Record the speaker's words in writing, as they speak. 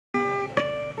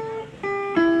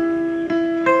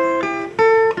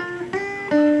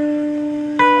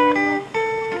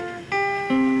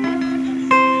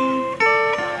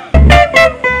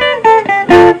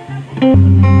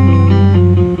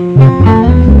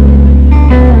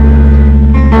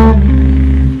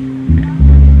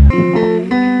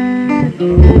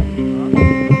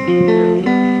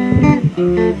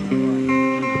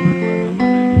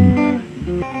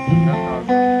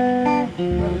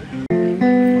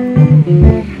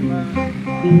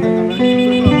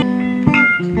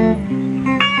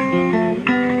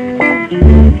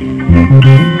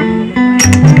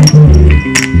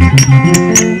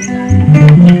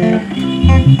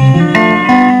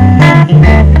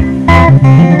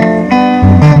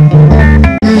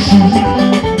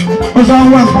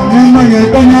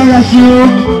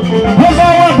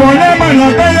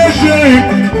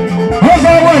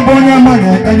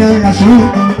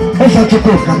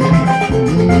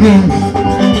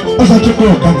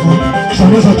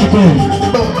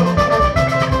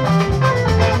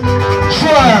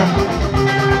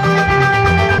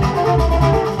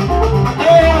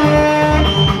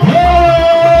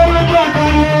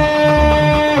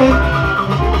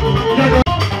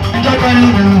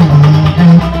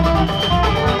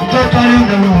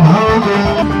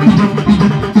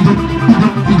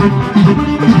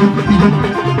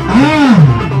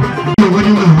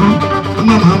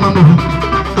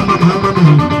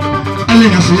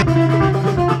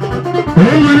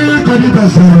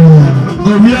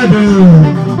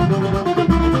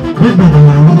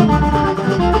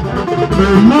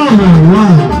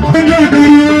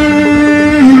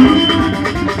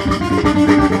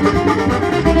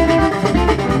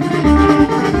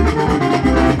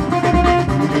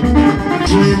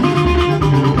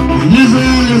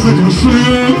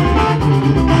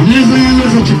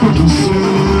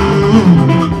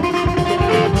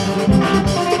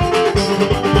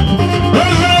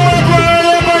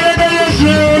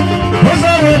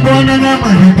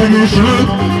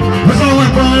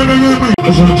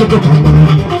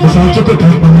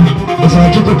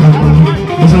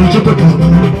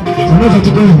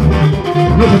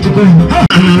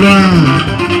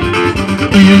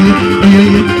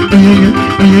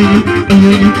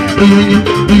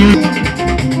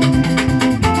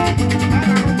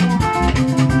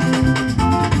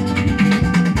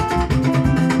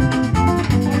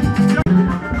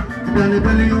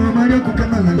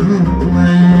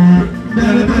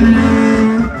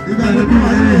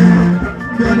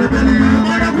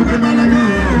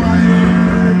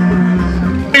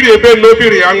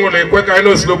Nobody angle and quick I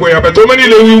know slow boy, but too many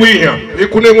we here. They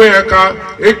couldn't wear a car,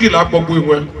 a killer pop we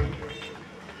went.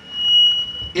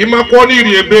 Imakwani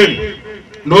Rebel,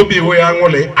 Lobby way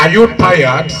angle. Are you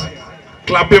tired?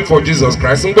 Clapping for Jesus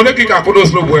Christ. I'm going to kick a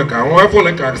kudos no worker. I'm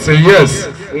going to say yes.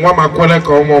 Mama Kona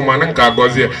come on and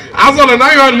Kagosia. As on an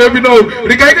iron, let me know.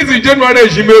 The guy is in January,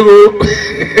 Jimego.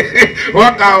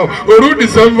 Walk out, or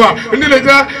December. And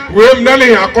later, we're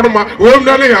Nelly Akorma, we're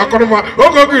Nelly Akorma.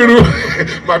 Oh,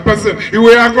 my person, you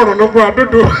were a corner, no problem.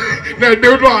 They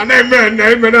don't want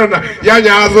name.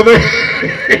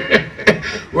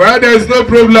 Well, there's no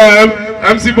problem.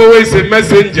 I'm simply always a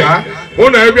messenger.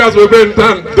 One areas will be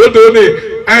done. Don't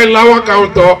do I allow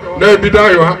counter. No, be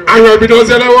there. I will be those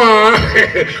other one.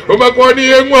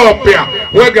 Omakwani and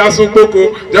Wapia. Where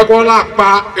Gasuboko, Jacola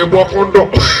Pa, a walk on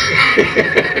dog.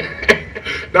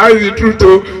 That is the truth,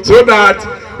 too. So that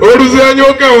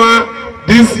Oruzianyokawa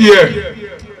this year,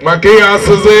 Makea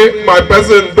Suze, my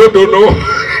person, don't know.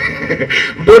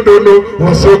 Don't know.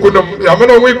 Was so good. I'm going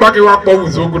to wait back in what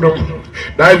was so good.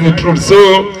 That is the truth. So,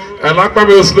 I like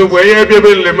my slow way. I be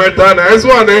limit and as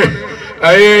one.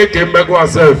 I came back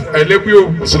myself. I let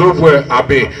you slow way.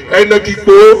 Abe. And the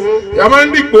Kiko.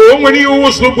 Yamandi when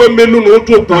you slow way, men no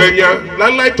to Poenya.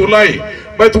 Lie to lie.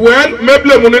 But well, maybe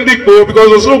Monendico because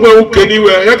the slow way okay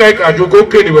anywhere. Yaka you go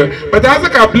anywhere. But as I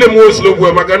can blame more slow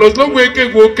way, my can slow way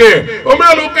can go okay. Oh,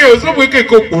 man, okay, slow way can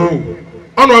go.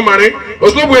 On my money,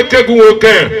 slow way can go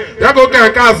okay. Yako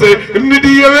can say,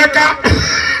 Nidi Yaka.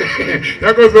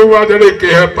 Yako so what they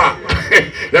care.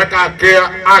 Yaka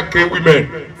care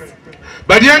women.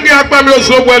 But young Yakman knows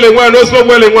so well and one knows so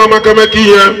well and one Makamaki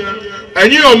here.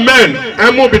 And you men, I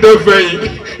won't be done for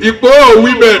you. You go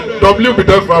women, W be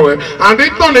done for and they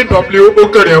turn it W,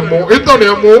 okay, it turn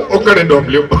it more, okay,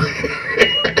 W.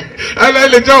 And I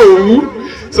let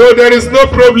you. So there is no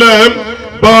problem.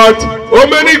 But how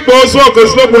many boys work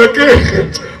is not working?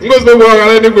 Because the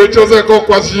work anyway, just a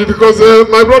question because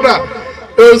my brother,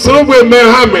 so we may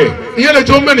have me. Here, the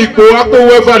so many go up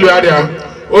over value.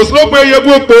 Oslo where you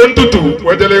go to two,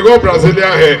 where they go Brazilian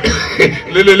hair.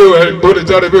 Lily, go to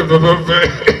Charlie.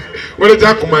 When the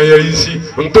Jacomaya is she,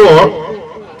 and to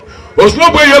Oslo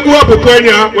where you go up to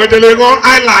Kenya, where they go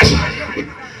eyelash.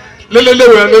 Lily,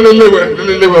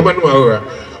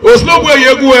 Oslo where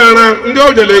you go and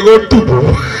go to Lego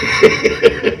Tubu.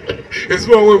 It's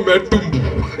one woman Tumbu.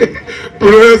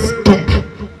 Press Tumbu.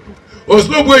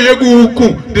 Oslo where you go,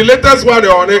 the latest one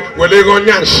on it, where they go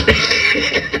Nash.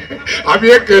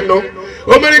 Abieke no.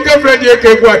 American friend you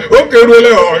can go. Okay,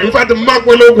 really. In fact, Mark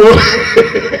will go.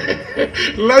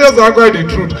 Let us acquire the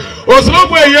truth.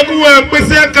 Oslobo yeku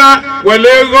peseka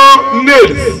welego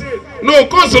nails. No,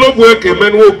 cause Oslobo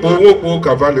kemen wo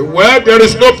kavali. Well, there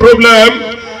is no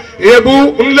problem.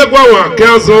 Ebu unlegwa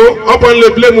kanzo upon le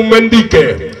blame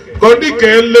mendike.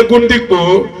 Kondike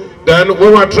legundiko. Then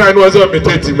when we try no so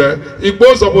imitate me.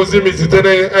 Igbo suppose me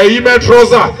tene ime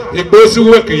trouser. Igbo si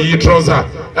work yi trouser.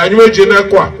 Anyway jina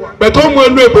kwa. But omo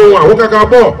elu ebo wa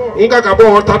nkakabo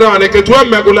hotada aneketu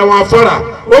amegula wa fara.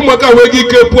 Omo ka wegi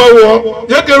kepu awo.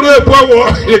 Yekeru epu awo.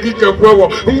 Yegi kepu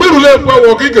awo. Ngberule epu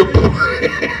awo kikepu.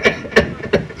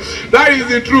 That is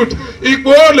the truth.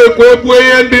 Igbo le ko epu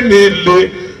endi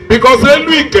nile. Because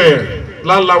eluike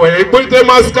lala we Igbo te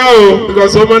maska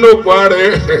because omo no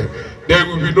kware. There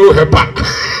will be no helper.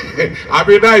 I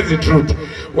mean, that is the truth.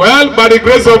 Well, by the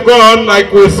grace of God,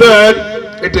 like we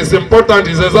said, it is important.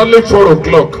 It's exactly 4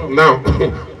 o'clock now.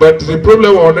 But the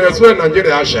problem on is when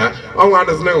Nigeria Asha, I want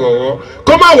to say,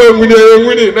 come on, when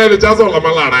we need just all of my.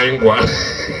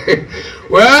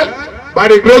 Well, by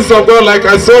the grace of God, like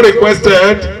I so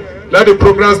requested, let the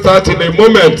program start in a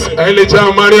moment.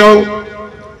 Elijah Mario,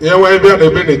 yeah, why be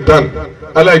an done?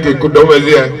 I like it. Good over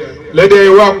there. Let it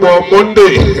work for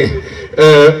Monday.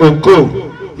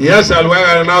 Oko, yes, I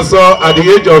was also at the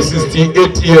age of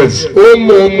 68 years.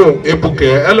 Omo,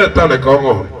 ebuke, eletane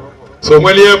kongo. So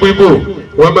when you have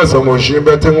one some machine,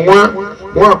 but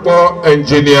one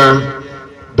engineer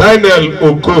Daniel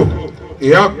Oko,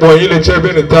 Yakbo in the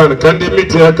Chabin town, Candy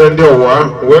Mitia, Candy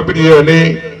Owa, Webby,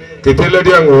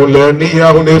 Keteladian,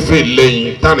 Nia Hunefi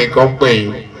Lane, Tani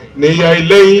Company, Nia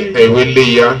Lane, a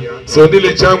Willia. So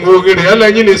Nili Chang Wogiri,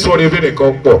 Elanin is what even a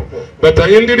compo. But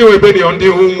I ended with Benny on the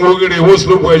Wogiri, was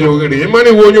look where you agree.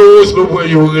 Money won't you was look where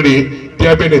you agree,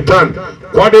 Tia Benitan.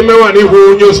 What the man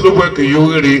who knows look where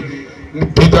you agree,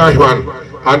 Peter Juan,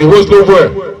 and he was look where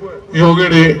you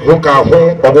agree, Hoka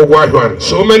home or Guajuan.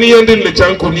 So many ended the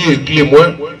Chankuni,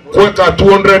 Glimwe, Quaka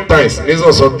 200 times, is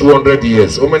also 200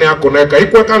 years. So many Akoneka,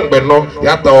 Equakan Beno,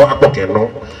 Yato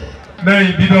Apokeno. There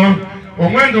you be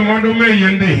when the one who may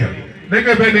end here. They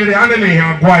can be the enemy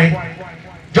here, why?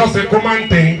 Just a command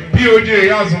thing. POJ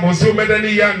has Mosu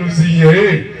Medani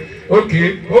Yanuzi.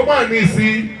 Okay, Oman is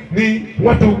ni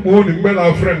what to own in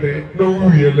Mela friend, no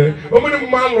really. Oman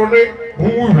Malone,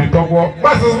 who we talk about,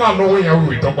 but it's not knowing how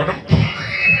we talk about them.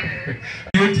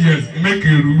 8 years, make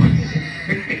a rule.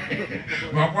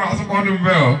 But what's about the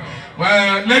bell?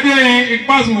 Well, lady, it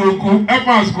pass Moko, I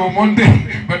pass go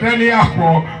Monday, but then the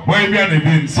aqua, where we are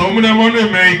been. So many money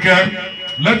maker.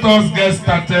 Let us get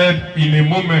started in a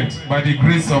moment by the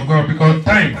grace of God because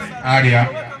time area.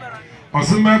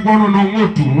 Osuma gbono no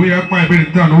motu we are quite very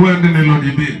done when the Lord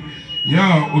did.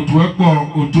 Ya otu ekpo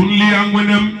otu nli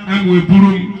anwenem enwe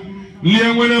burum nli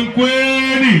anwenem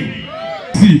kweni.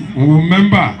 See,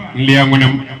 remember nli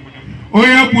anwenem.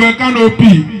 Oya bu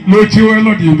canopy no chiwe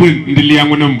Lord did nli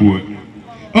anwenem bu.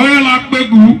 Oya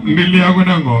lakbegu nli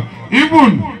anwenem go.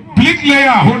 Even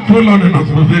bricklayer who told on and go.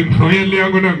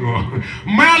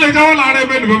 My little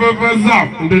Arabian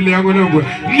Zap, the Liagonago.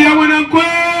 Liagonago.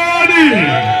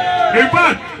 In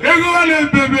fact, everyone is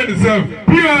baby itself.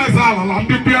 Pure Sala,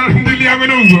 the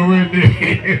Liagonago.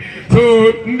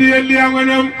 So, the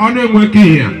Liagonam on the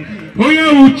Wakia.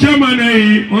 Oya Chairman,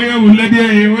 Oya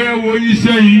Lady, where will you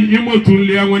say Imotu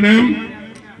Liagonam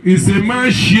is a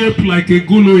man shaped like a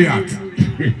Goliath.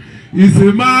 Is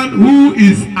a man who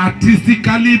is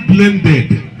artistically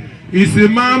blended. Is a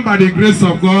man by the grace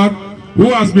of God who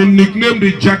has been nicknamed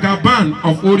the Jagaban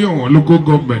of Orion local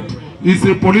government. Is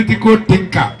a political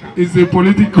thinker. Is a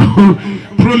political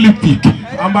prolific.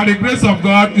 And by the grace of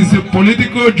God is a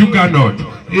political juggernaut.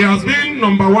 He has been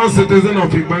 #1 citizen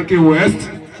of Igbanke West.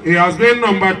 He has been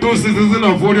 #2 citizen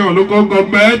of Orion local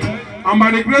government. And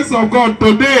by the grace of God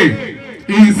today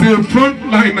he is a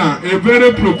frontliner, a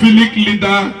very prolific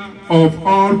leader of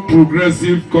all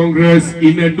progressive Congress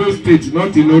in Edo State,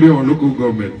 not in Orion local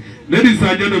government. Ladies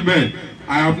and gentlemen,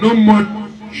 I have no much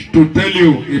to tell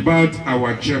you about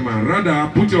our chairman. Rather,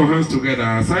 put your hands together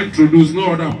as I introduce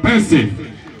no other person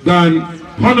than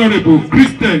Honorable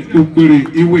Christian Ukuri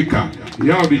Iweka.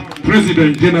 You are the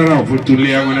President General of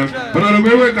Tuliangona. Honorable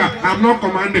Iweka, I'm not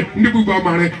commanding.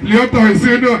 Lioto is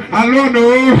saying, no.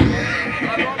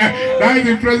 That is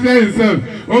the president himself.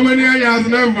 How many years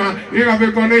never? You have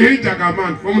a connect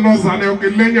Jagaman.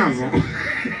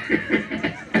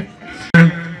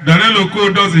 Daniel Oko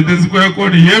does it this way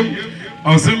called him.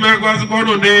 Osima was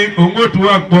called the Omo to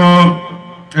work for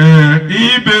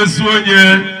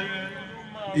Ibesonye.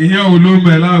 Iya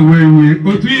ulumela wewe.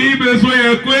 Otu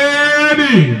Ibesonye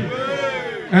kweni.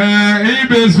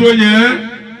 Ibesonye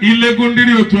ile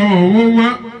kundiri otu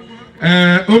awa.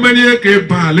 Omeni ke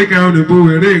ba le ka on bo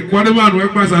were kwade man we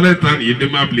pass an tan in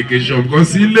the application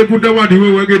because in le kuda wa the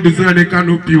way we get design a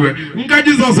canopy we nka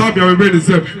Jesus abia we be the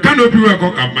same canopy we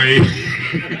ko kamai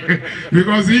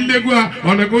because in le gwa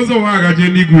on the gozo wa ga je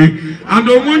nigwe and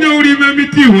omonyo uri me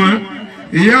miti wa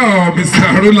yeah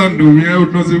Mr. Rolando we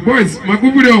no say boys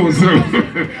makubure also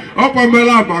up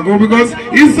amela bago because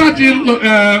he's such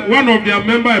one of their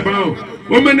member about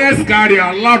women carry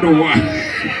a lot of one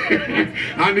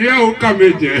and here who come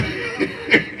here.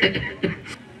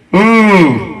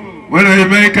 Oh, when I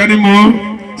make any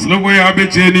more, slow way I be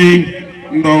Jenny.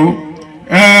 No.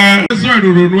 Sorry,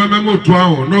 no memo to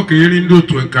our no killing do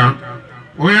to a camp.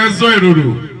 We are sorry,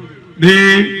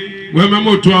 the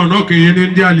memo to our no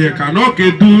killing the Aliaka, no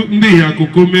do the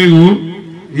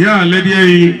Akukumeo. Yeah,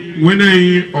 lady, when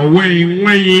I away,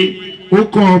 when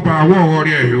Okaba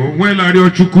warrior, when I do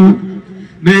Chuku.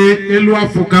 Ne elu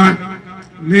afuka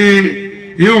ne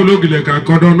ye ologile ka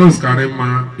kodonos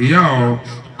karema ya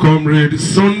comrade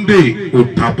Sunday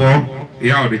Otabo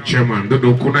ya the chairman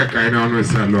dodo kuneka ina ono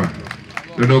salwa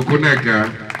dodo kuneka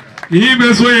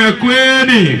ibe so ya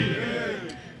kweni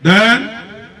then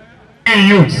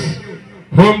youth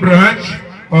home branch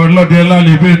or lodela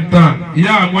libenta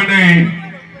ya mwene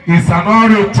is an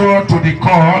orator to the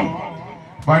call.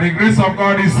 By the grace of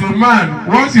God, is a man.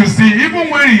 Once you see, even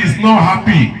when he is not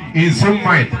happy in his own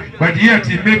mind, but yet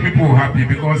he makes people happy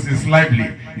because he's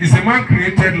lively. He's a man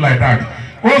created like that.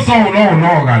 Also,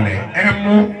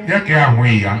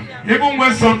 even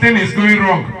when something is going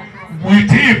wrong,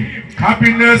 with him,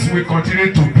 happiness will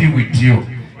continue to be with you.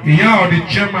 Here the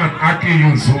chairman,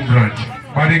 Akiyun's home branch.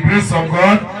 By the grace of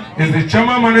God, is the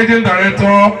chairman managing director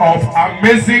of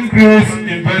Amazing Grace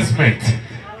Investment.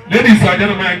 Ladies and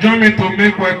gentlemen, join me to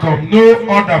make welcome no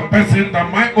other person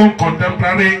than my own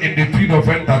contemporary in the field of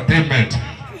entertainment,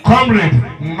 Comrade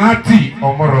Nati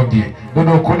Omorogi.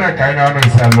 Dodo kuna kaina ono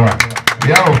isalwa.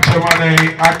 Ya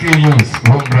uchemane Akiyun's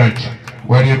home branch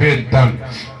where you been done.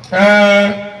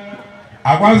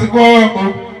 Agwaziko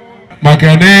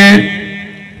makane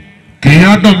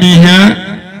kiyato mihe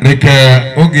rike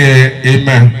oge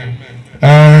ime.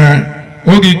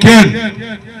 Ogi ken.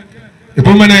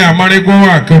 Ipomene ya marigo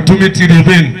wa kutumiti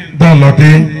ribin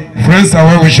dalode friends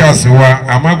awe wishes wa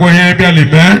amago he bia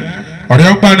libe ore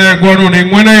opa na egonu ni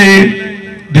nwene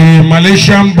the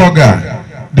Malaysian blogger,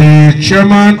 the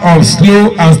chairman of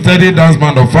Slow and Steady Dance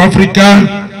Band of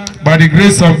Africa. By the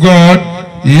grace of God,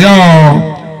 ya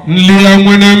nlia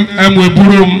nwene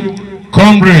emweburum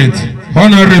comrade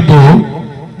honorable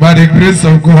by the grace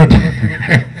of God.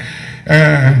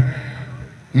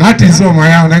 Not is so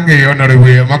my own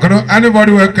honorable. Macano,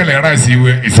 anybody will call a rice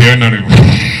is honorable.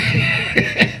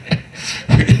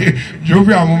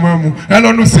 Jovia Mumamu,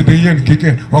 hello, no city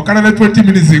kicking. Or can I 20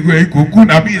 minutes ago? Could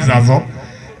not be Zazo.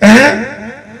 Eh?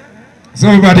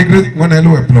 So, by the great one, I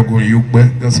know a plug on you,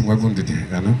 but that's what I'm going to do.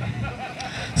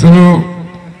 So,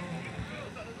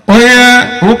 oh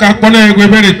yeah, Okaba will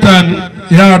be returned.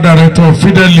 Yeah, director of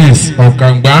Fidelis of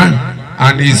Kangban.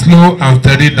 And the Slow and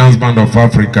Steady Dance Band of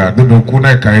Africa. Dodo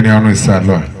kuna kaini ono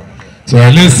isalwa. So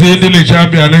let's ndile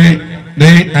champion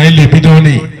ne aile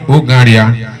bidoni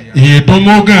ogaria. Iye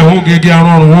tomoga ogege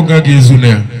aron oga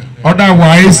gezune.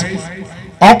 Otherwise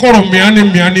okoro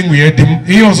miani nguyedi.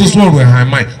 Iye osusu orwe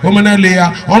hamai. Omena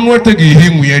leya onwete ge ihe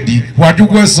nguyedi.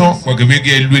 Wadugwe so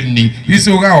ogewege elweni.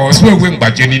 Isi oga oswe gwe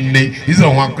ngbache ni nne. Isi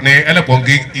onwakne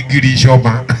eleponge igiri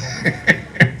shoba.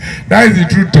 That is the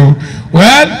truth too.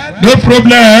 Well, no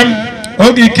problem.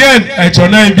 Okay, Ken,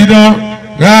 Echona Ibido,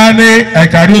 Gani,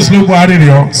 Ekario Slobo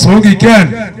Aririo. So, okay,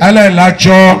 Ken, Ella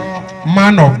Lacho,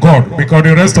 man of God, because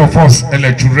the rest of us are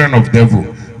the children of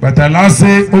devil. But Allah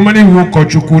say, how many who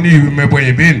Kochukuni, you may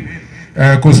be in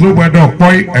Koslobo dog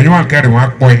boy, and you want carry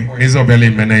one boy,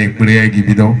 Nizobeli Mene, Brea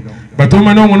Gibido. But how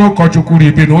many no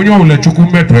Kochukuri, bin, only will let you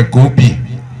come to a copy.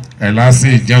 Allah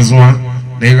say,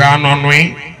 Jazwa, they ran on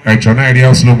way. Echona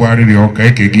area Slobo Aririo,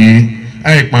 Kekegi.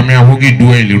 Ay mami ahugi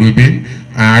duwe lirubi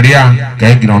aria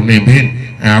kay giron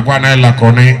nebin agwana la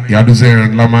kone yaduze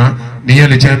lama niye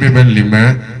le chambe ben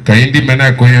lima kay indi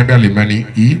mena ko yanda limani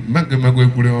I mago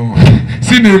kuro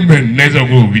sinemen nezo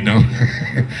go we now.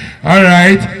 All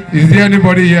right, is there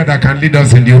anybody here that can lead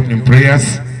us in the opening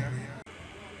prayers?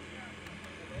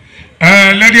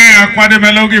 Lady akwade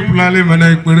melogi plale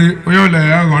mena ikuri oyo le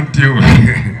ya gontiu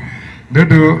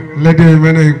dodo lady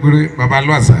mena ikuri baba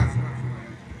Lwasa.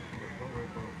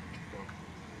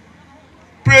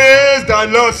 Praise the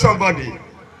Lord, somebody.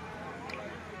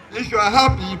 If you are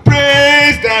happy,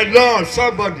 praise the Lord,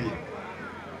 somebody.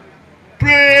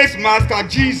 Praise Master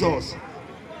Jesus.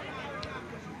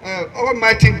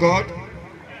 Almighty God,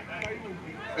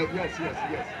 Yes.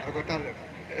 I got talent.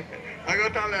 I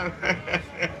got talent.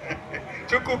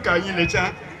 Chuku kanyi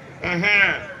lecha.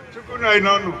 Chuku no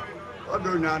inono.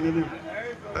 Odo nyani.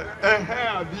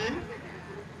 Abi.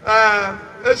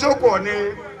 Esoko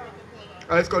ni.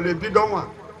 Est-ce que le bidon wa?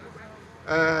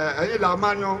 Ayi la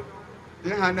manyo.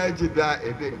 Ye hana jibia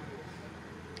ebe.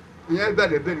 Ye be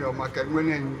de be ni o maka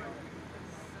nwene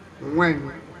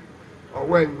nwen.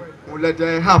 Owen mo le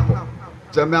de hapo.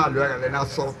 Jame alwere na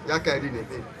so yaka ri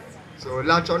nebe. So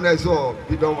la chone zo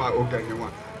bidon wa ogani wa.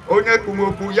 Onye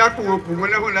kumoku yakumoku mo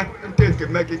le ho na nteke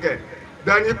mekike.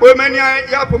 Dan ipo meni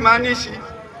yapo manishi.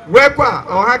 Wekwa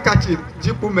oha kachi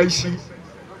jipu meishi.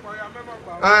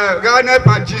 Gane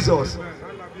pa Jesus.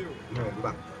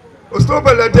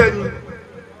 Ostobele deni.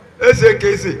 Eze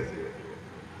keze.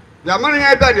 Yamani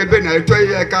ya ba de be na eto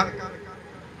yeka.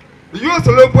 Yo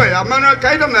solo boy amana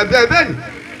kaida me be ben.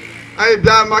 Ai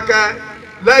bia maka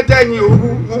le deni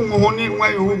ohu ni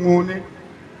wan ohu ni.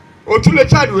 Otule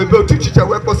chadu we be otuchiche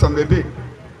we person bebe.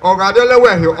 Ogadele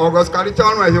we he August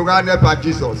Cariton we he gane pa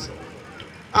Jesus.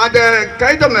 And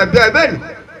kaida me be ben.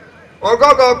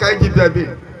 Ogogo kaidi bebe.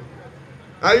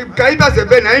 Ai kaida se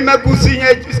ben ai makusi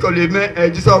nye iskole me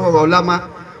Jesus ogogo lama.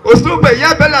 Ostube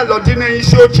ya bela lodine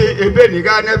isi oche ebe ni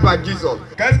ga nepa Jesus.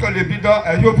 Qu'est-ce que le bidon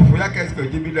yo fufu ya qu'est-ce que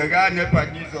dibi le ga nepa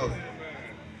Jesus.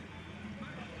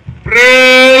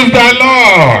 Praise the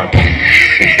Lord.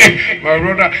 My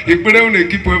brother, you put on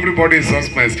keep everybody in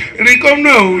suspense. Come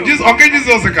now, just okay,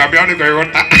 Jesus can be on the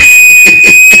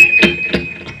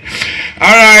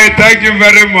All right, thank you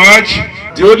very much.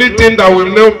 The only thing that will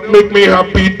not make me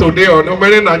happy today or no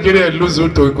many Nigerians lose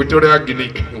to Equatorial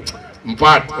Guinea. In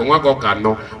fact,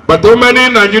 but too many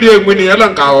Nigerians winning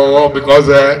because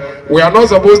we are not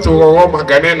supposed to go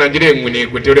Magane Nigerian winning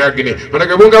Equatorial Guinea. But I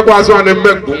can go and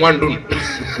make one.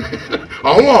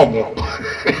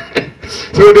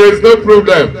 So there is no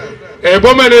problem. A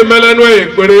woman in Melanway,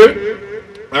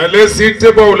 let's see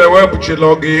table the web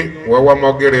chilogi, where one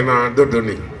more getting on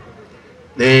Dodoni.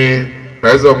 The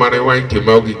Prezo Money wine came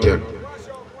out again.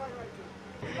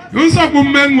 You saw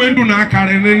men went to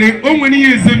Nakarene, oh, when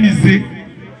he is a missy.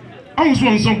 I was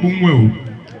one song well.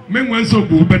 Men went so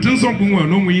good, but in some well,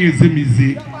 no, when he is a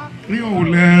missy. You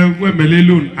will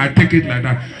alone. I take it like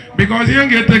that. Because you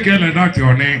get take care like that,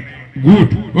 your name.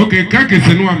 Good. Okay, Kakis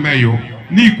and one mayo.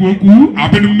 Nikuku,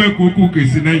 I've been make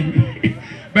cookies.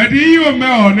 But you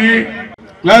may.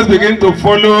 Let's begin to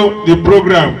follow the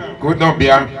program. Good not be.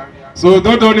 So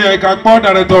don't only I can call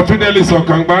director Fidelis or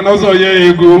Kangban also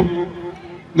ye go.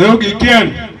 No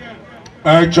Gikian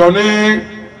Johnny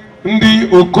Ndi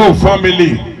Oko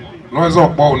family. No is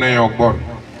up born na your born.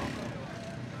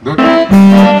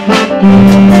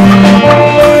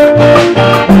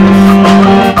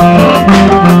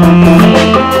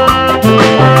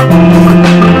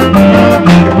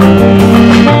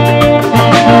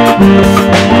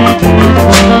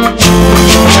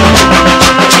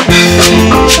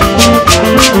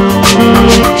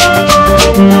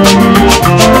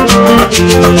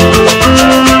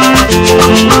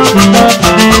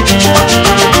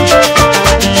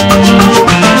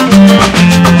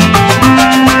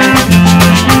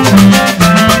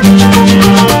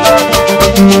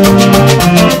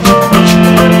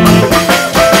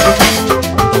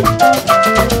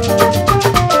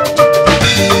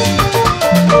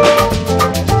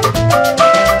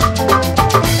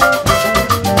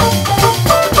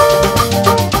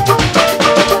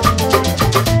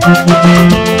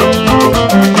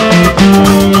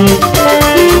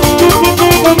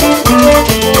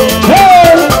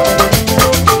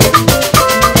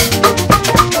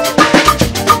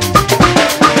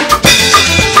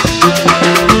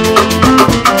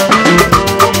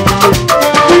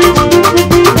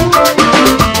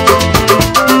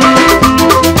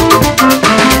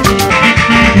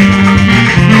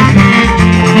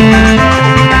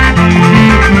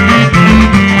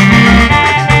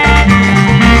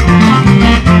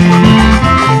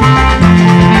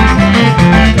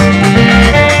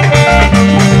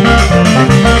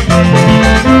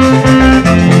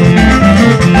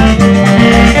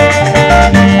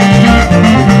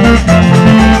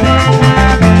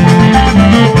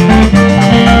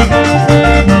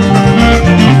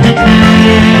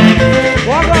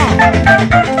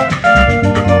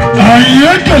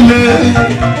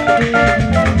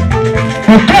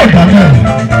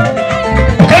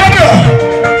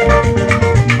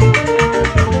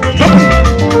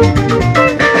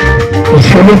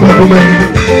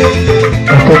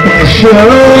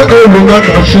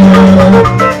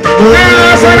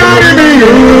 Sanari mi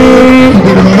yo.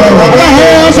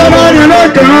 Sanari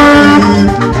leka.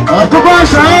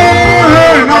 Akubasha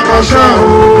nakasha.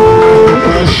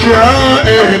 Kasha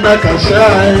nakasha.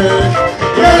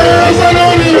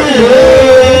 Sanari mi yo.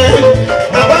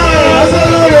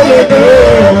 Sanari leka.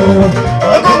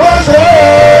 Akubasha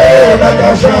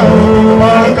nakasha.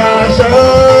 Nakasha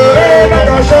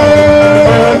nakasha.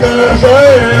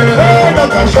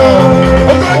 Nakasha.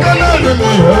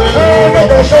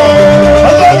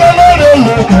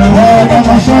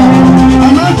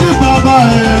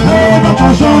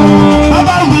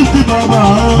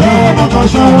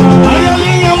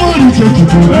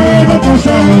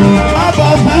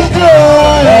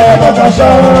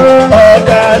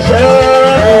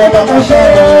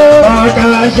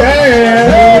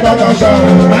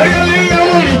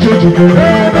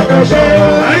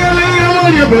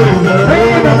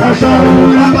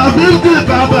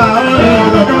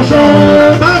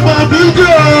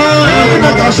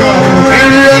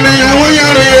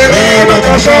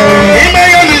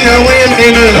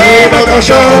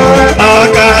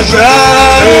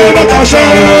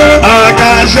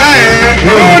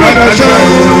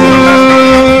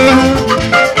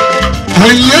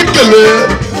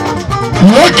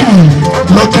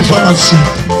 Lucky fantasy.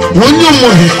 When you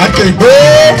money, I can go.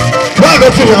 Back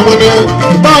up to the money.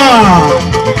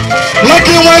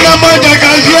 Lucky when I'm on the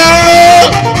cashier.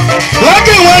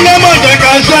 Lucky when I'm on the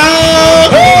cashier.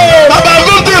 Baba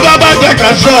good to Baba the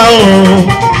cashier.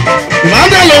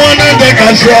 Mother one on the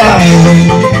cashier.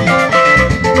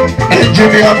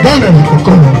 Engineer Bonner.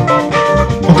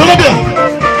 Okaba.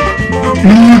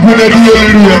 You gonna do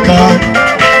your car.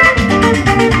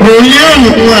 Oh yeah,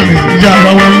 one. Yeah,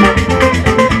 one.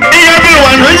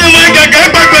 Everyone, when you make a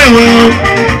cake, everyone,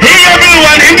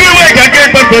 if you make a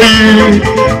cake,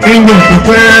 you will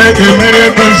prepare a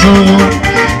American soul.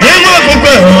 You will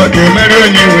prepare a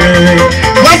American.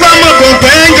 What am I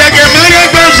comparing a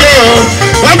American soul?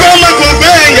 What am I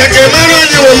comparing a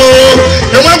American woman?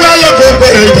 And what am I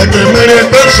comparing a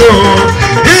American soul?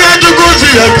 He had to go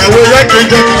see a way I can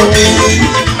get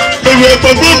away. The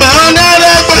performer,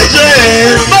 another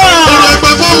question. The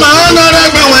performer, another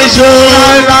question.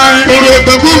 The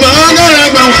performer, another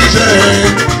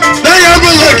question. They are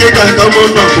going to get a common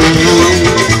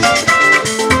number.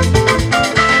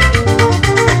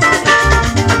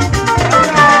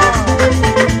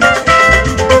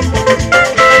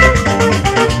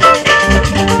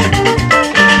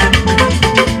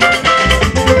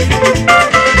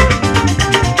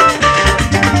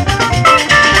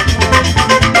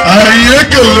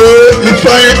 If I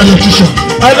electrician,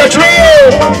 I let you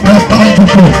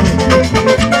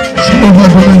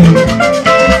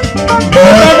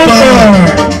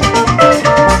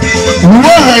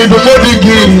why the body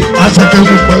game as a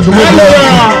table for the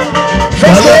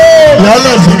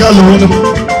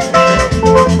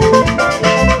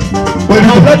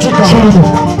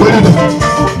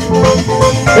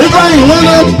if I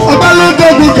want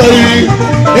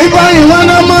if I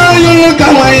want you look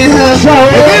away,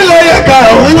 if you lay a cow,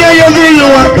 when you're really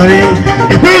working,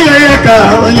 if you lay a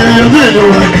cow, when you're really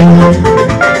working,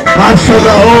 I said,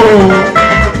 oh,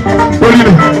 what do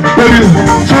you,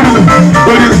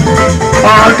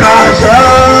 I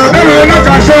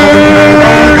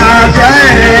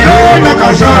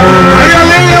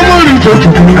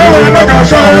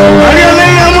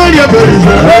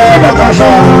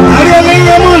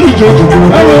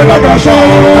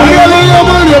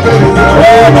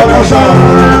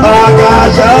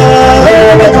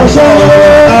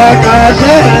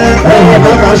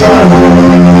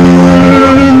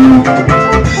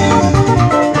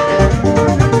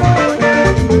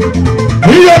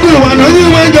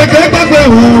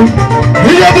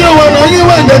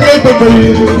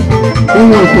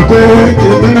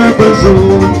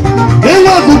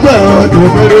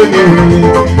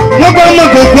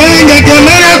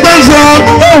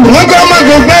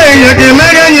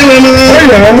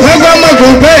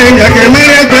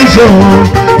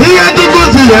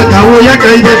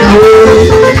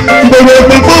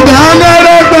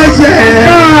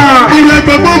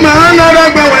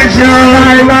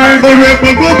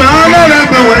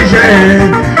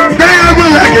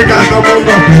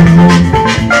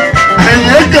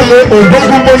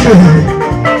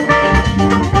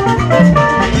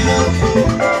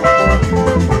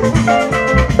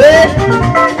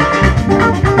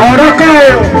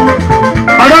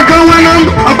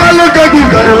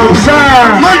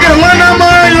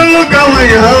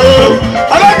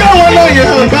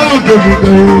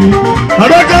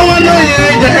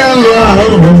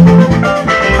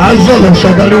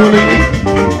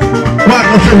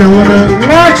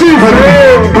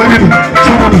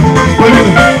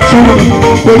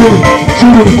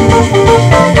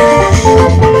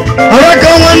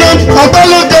Arakawana,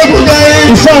 Abaloka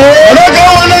Bugai,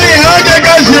 Arakawana,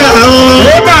 Yadakasha,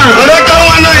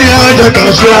 Arakawana,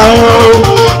 Yadakasha,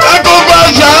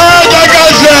 Akobasa,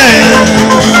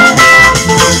 Dakasha.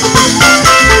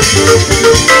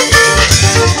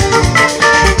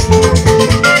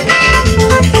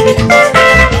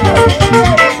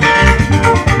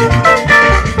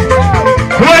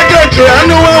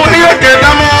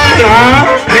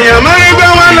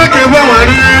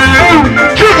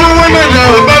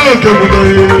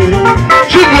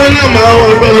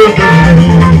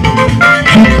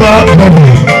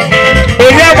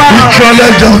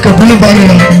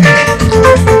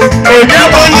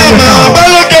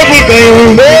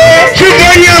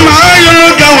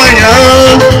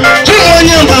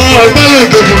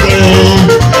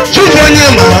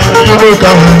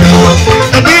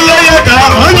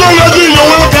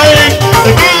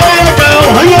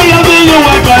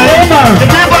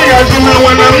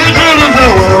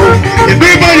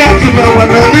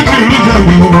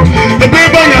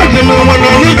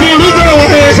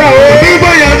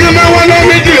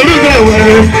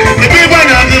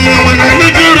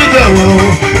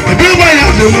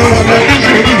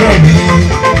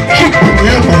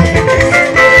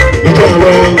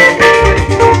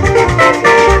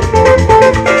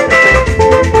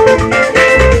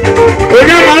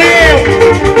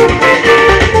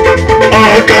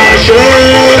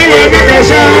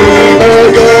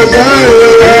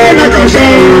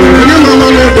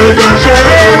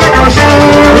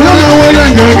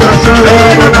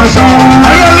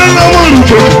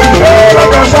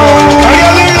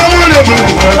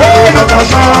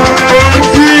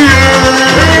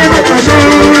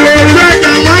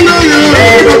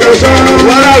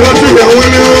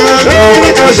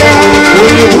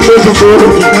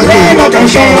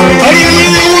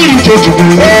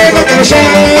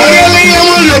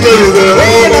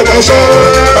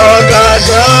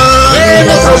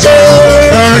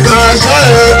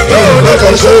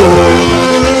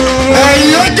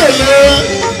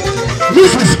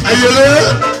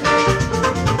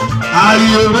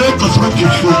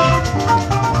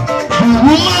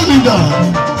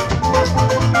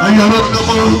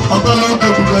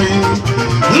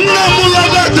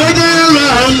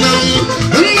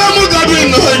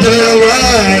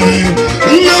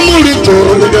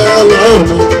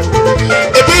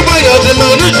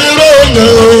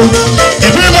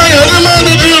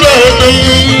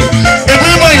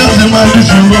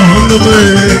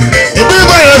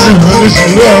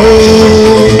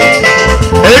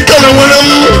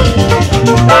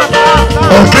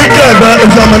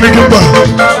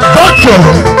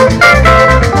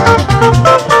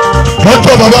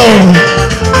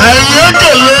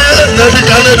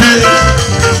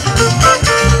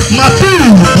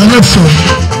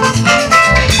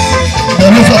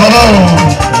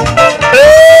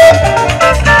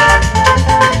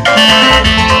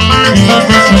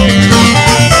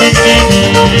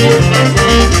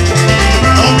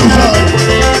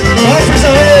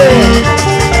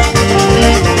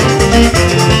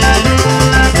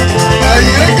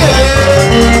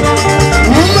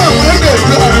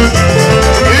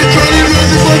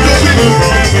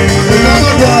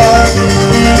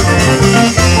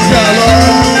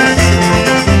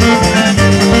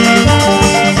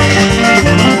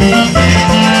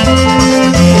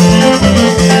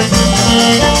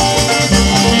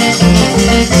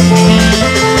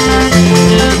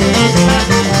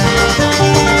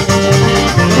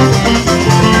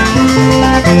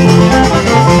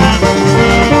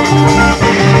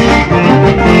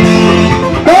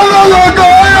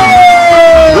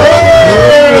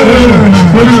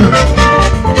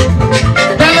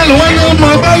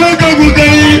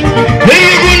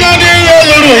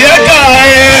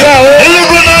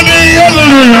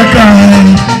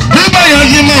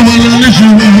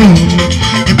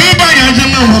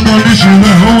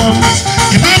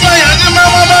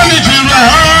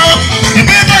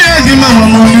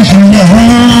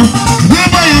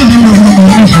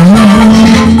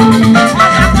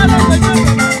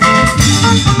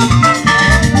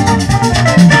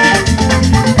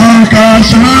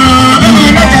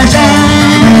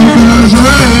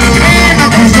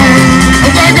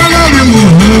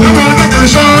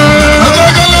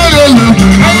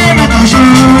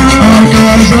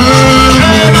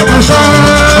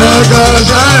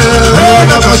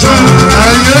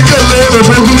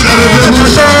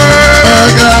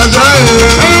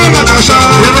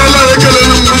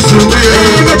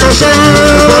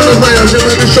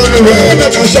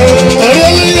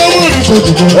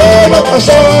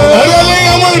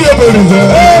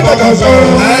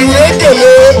 I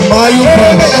kele Mayu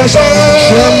Pass,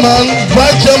 Chairman,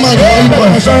 Vice Chairman Mayu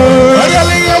Pass.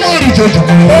 Ayẹlẹ yẹn mọ̀ ní jòjò.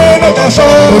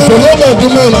 Òṣèlú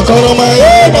Mẹ̀dúnmẹ̀ nàkọ́rọ́ máa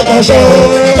yẹ.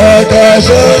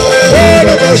 Ẹ̀kẹ́sẹ̀.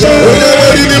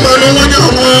 Oníwèrí ni màá ló wọ́n ní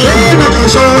ọmọ.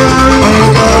 Ẹ̀kẹ́sẹ̀.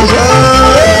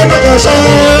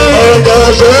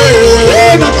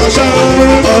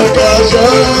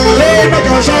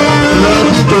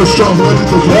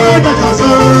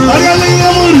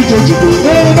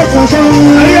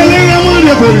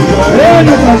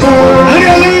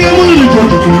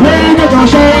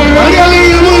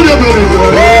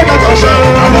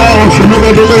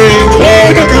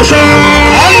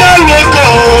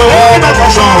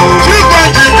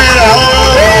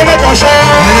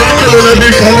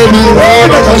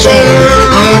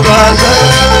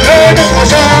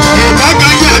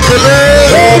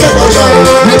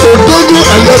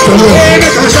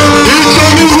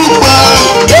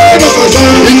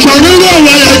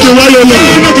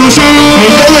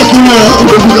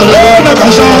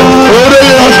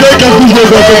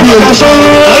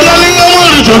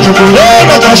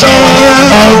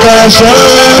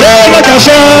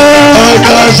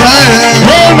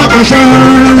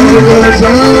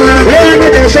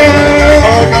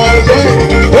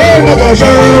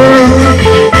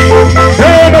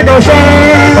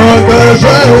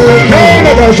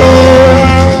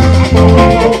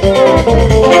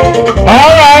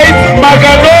 All right,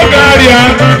 Magalogaria.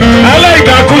 I like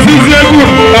that because it's a good.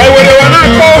 I will not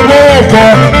go.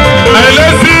 And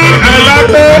let's see, I like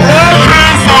all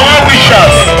friends are well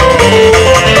wishers.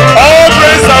 All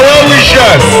friends are well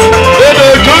wishers. They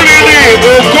don't join in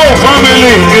the Oko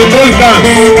family in those dance.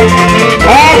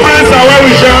 All friends are well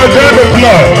wishers. They're the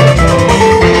club.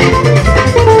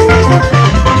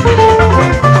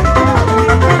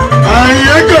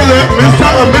 Mr.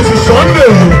 and Mrs.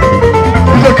 Sunday.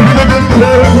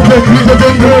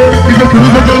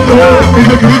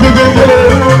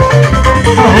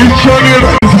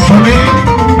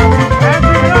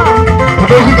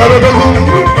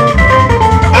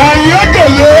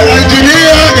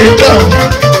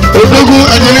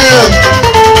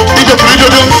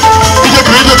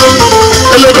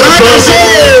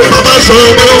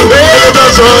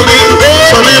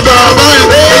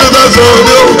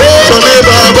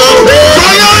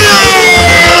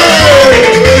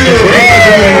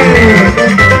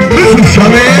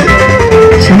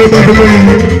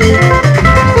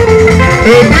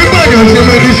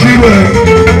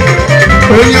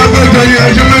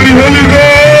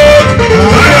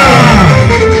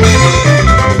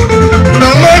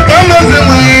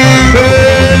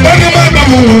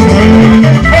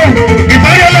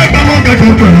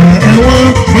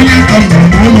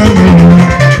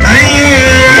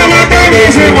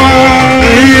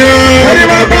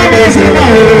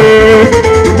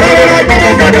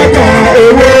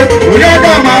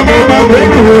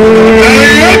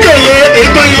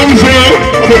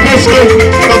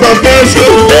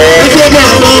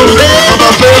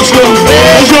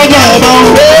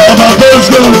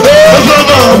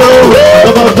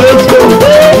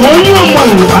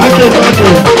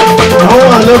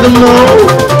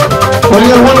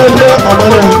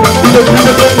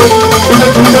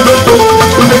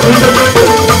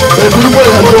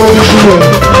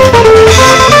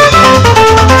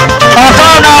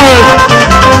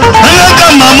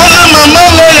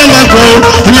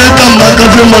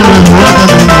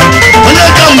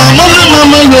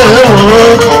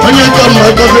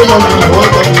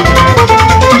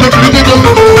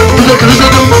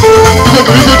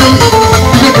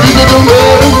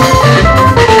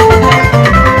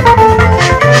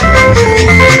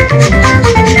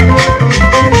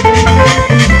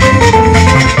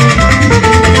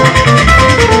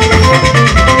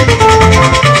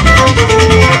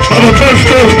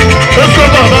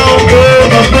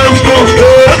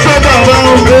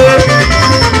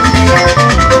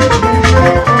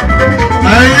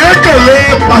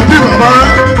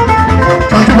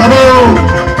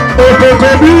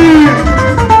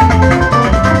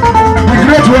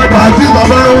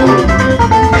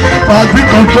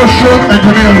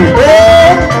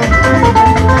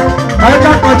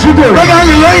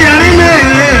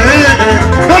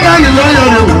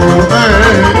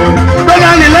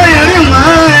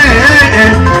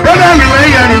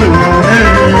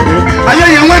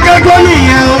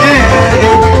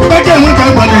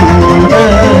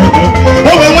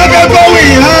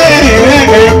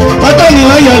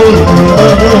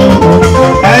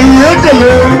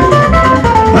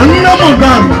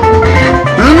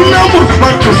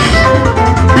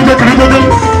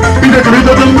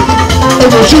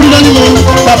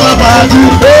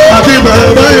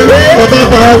 bàbá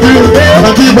pàdé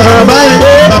àti bàbá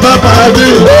yẹn bàbá pàdé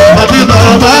àti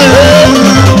bàbá yẹn.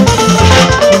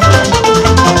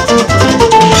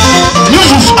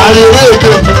 Yusuf àyẹ̀wò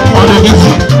èké ọ̀nà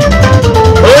ìdíjì.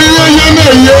 Oyè yé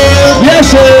náà yé.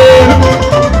 Yẹ́sẹ̀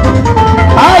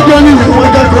àjọ ní ìwọ́n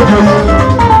kẹ́kọ̀ọ́ jọ yẹn.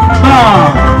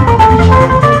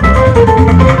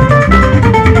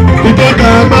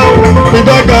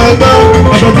 Ìdọ́gàgbà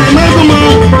àbàtì mẹ́gùnmọ́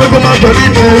ẹgbẹ̀mọ́ àjọ̀dí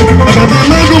jẹ àbàtì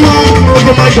mẹ́gùnmọ́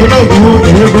ẹgbẹ̀mọ́ àjọ̀dí ọ̀gbọ̀n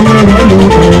ẹgbẹ̀mọ́ àjọ̀dí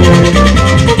ọ̀gbọ̀n.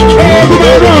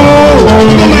 Ẹgbẹ̀rún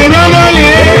lọ́lẹ̀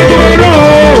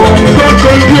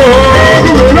kọ́kọ́ndí o.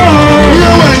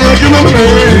 Ìyàwó ẹ̀yàn kí mọ́mọ́ lẹ̀.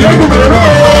 Ìyàwó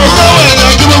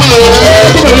ẹ̀yàn kí mọ́mọ́ lẹ̀.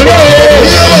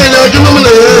 Ìyàwó ẹ̀yàn kí mọ́mọ́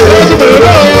lẹ̀.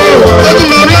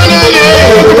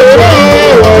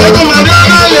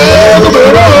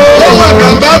 Ọmọ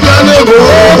kàmbá bí a lè wò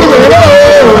ó.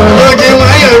 Oge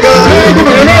wọn yà ká.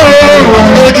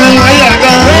 Oge wọn yà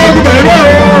ká.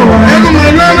 Ẹgúnmọ̀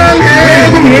lọ́nà lè.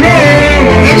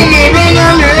 Ẹgúnmọ̀ lọ́nà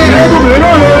lè.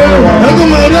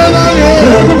 Ẹgúnmọ̀ lọ́nà lè.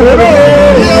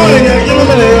 Ìyàwó ẹ̀yà kí ló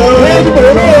mẹ́lẹ̀ yọ.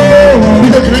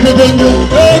 Ìjọ kìrì tó dẹ́ndẹ́.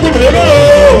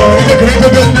 Ìjọ kìrì tó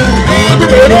dẹ́ndẹ́.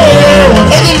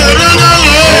 Ẹgúnmọ̀ lọ́nà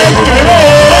lè.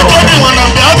 Ọkọ̀ ni wọn nà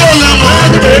bí abẹ́ lẹ́nu.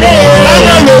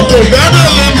 Lọ́nà lòkè gbádùn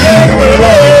lẹ́nu.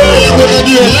 Ẹgúnmọ̀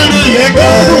ẹlẹ́rìí yẹ ká.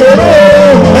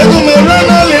 Ẹgúnmọ̀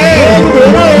lọ́nà lè.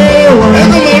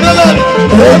 Ẹgúnmọ̀ lọ́nà lè.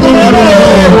 Ẹgúnmọ̀ lọ́nà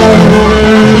lè.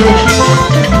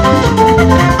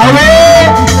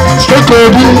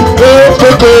 Sokobi,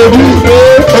 Sokobi,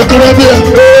 Okorobia,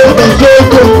 Soko,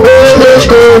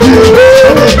 Sokobi,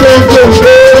 Soko,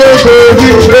 Sokobi,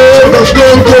 Soko,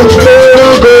 Sokobi,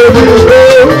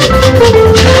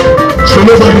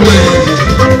 Solo Banwe.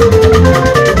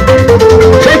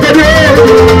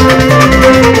 Sokobi.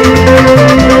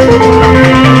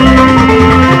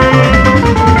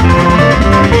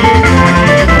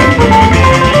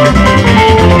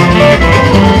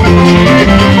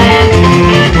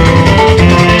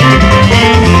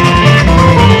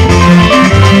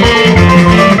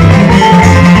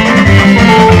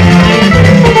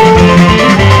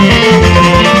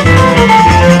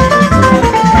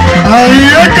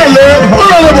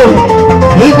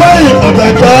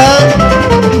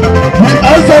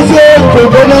 The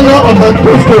governor of the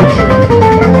state,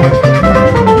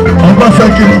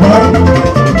 Ambassador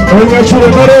Onye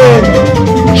Chidemere,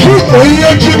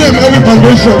 Onye Chidemere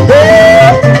Foundation.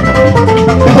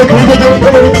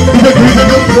 Onye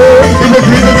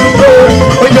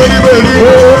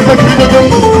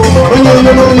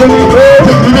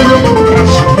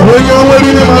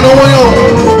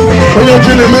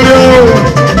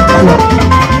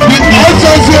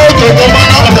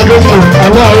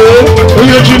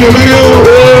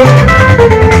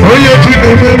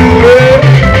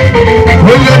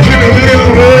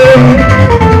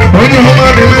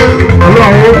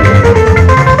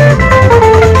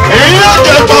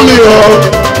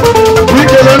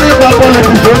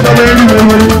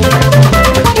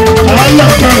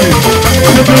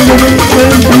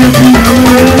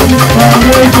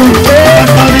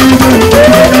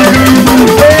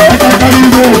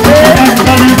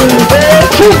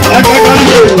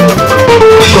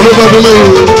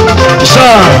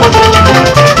Sir.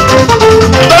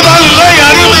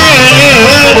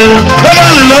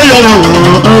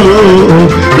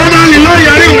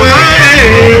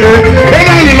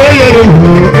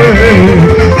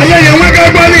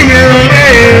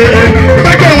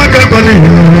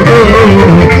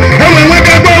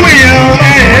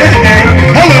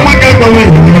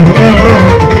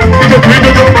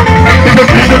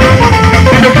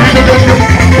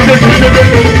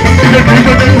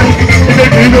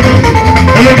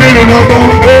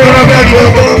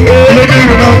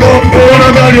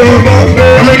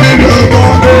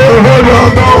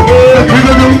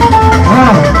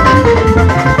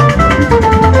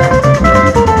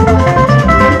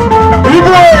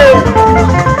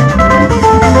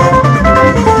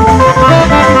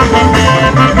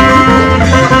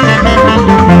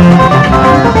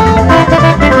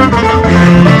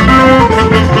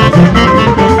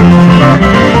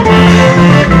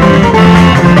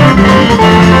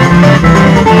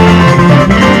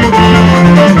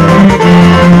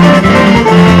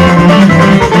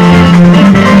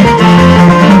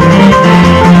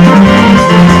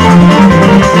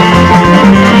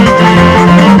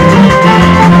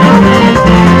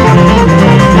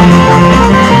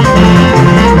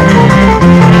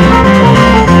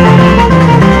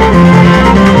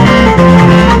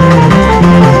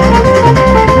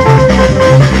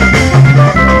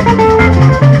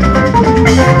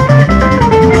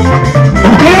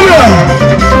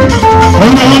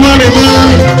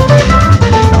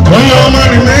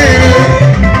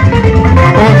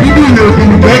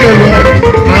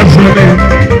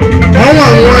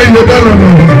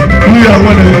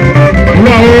 àwọn ẹ̀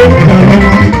wọ́n ó bàrọ̀ wọn.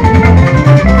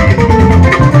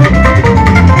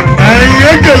 ẹ̀yìn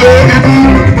ekele ibu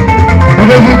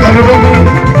ọdẹ fún kàdébọ́kú.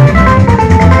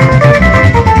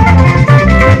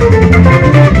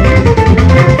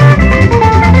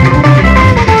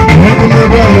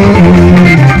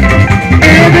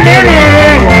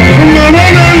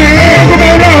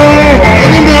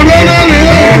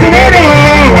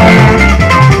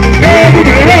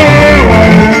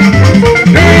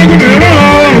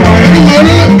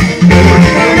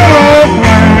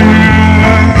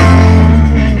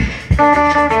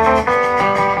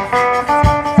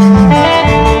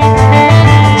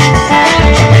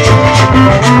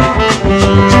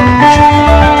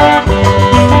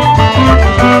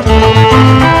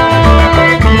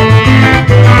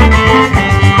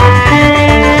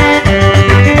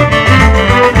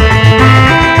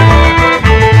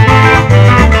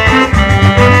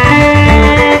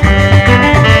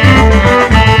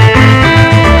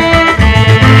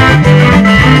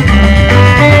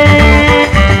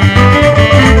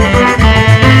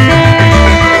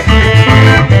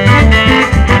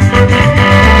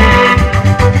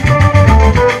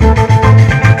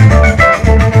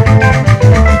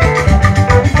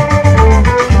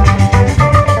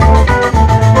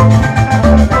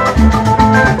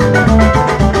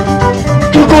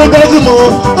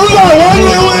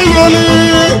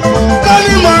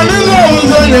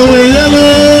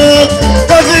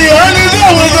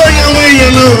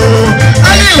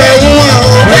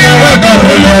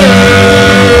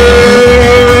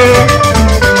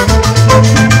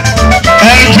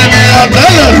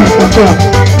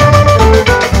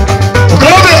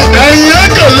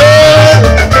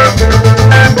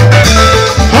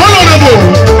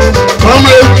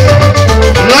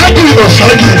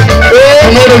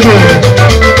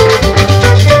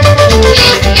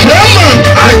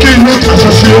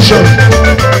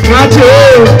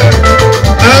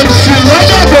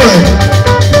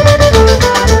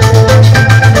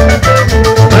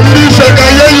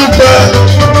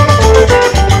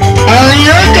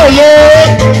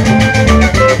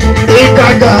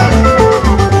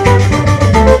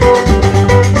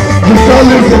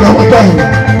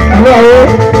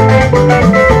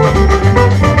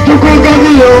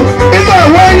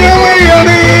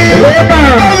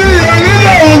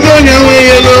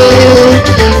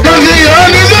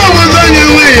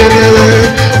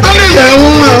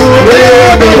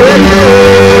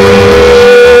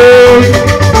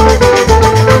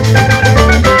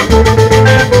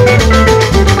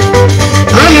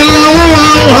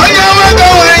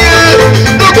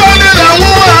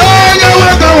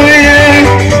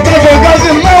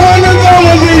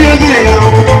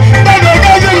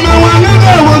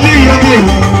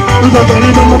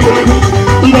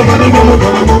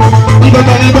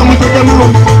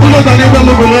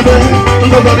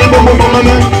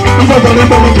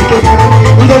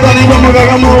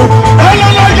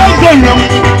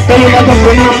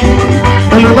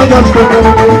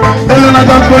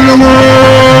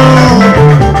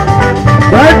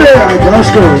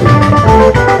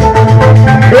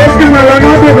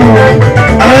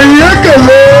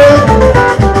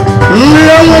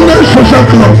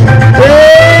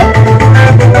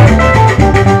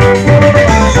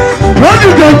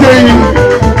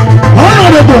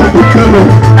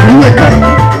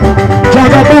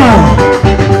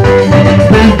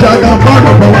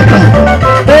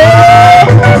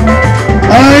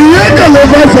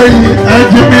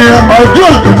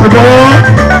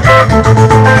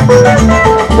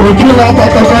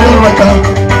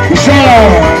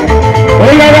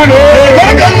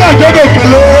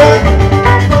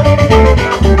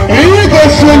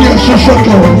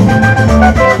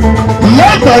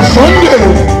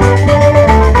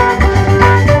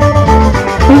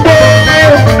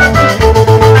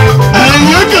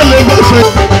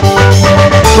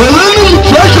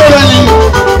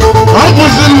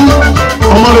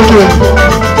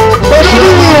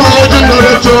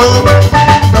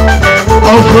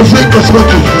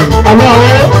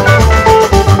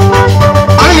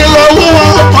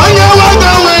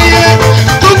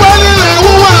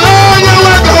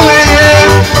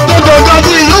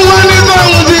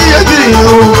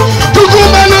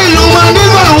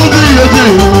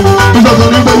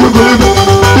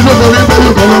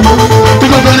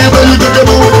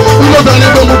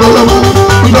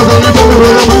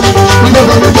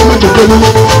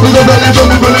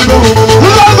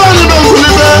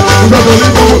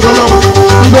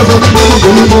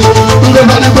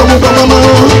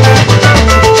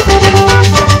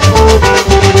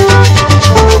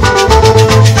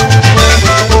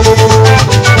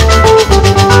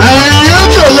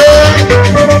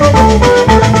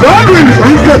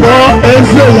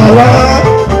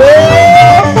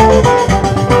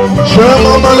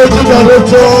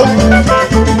 director,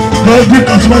 David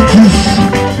Cosmetics.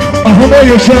 Ọmọ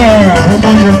yóò ṣe.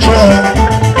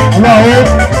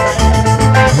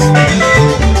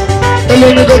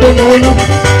 Eleni gbọdọ̀ ní wọnú,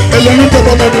 eleni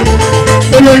tọ̀bọ̀ nínú,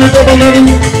 eleni tọ̀bọ̀ nínú,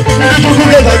 ní tuntun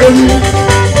kẹta gẹ́gẹ́.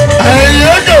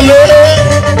 Ẹ̀yẹ́ kẹlẹ́,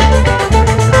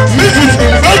 Mrs.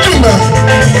 Mbẹ́jùmá,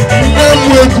 Nẹ́mu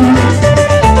Egu,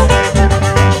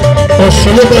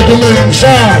 Ọ̀sẹ̀lẹ́gbẹ̀dẹ̀ lẹ́yìn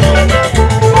sáà,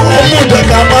 ọmọ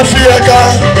ìdẹ̀ka máa fi ẹ̀ka.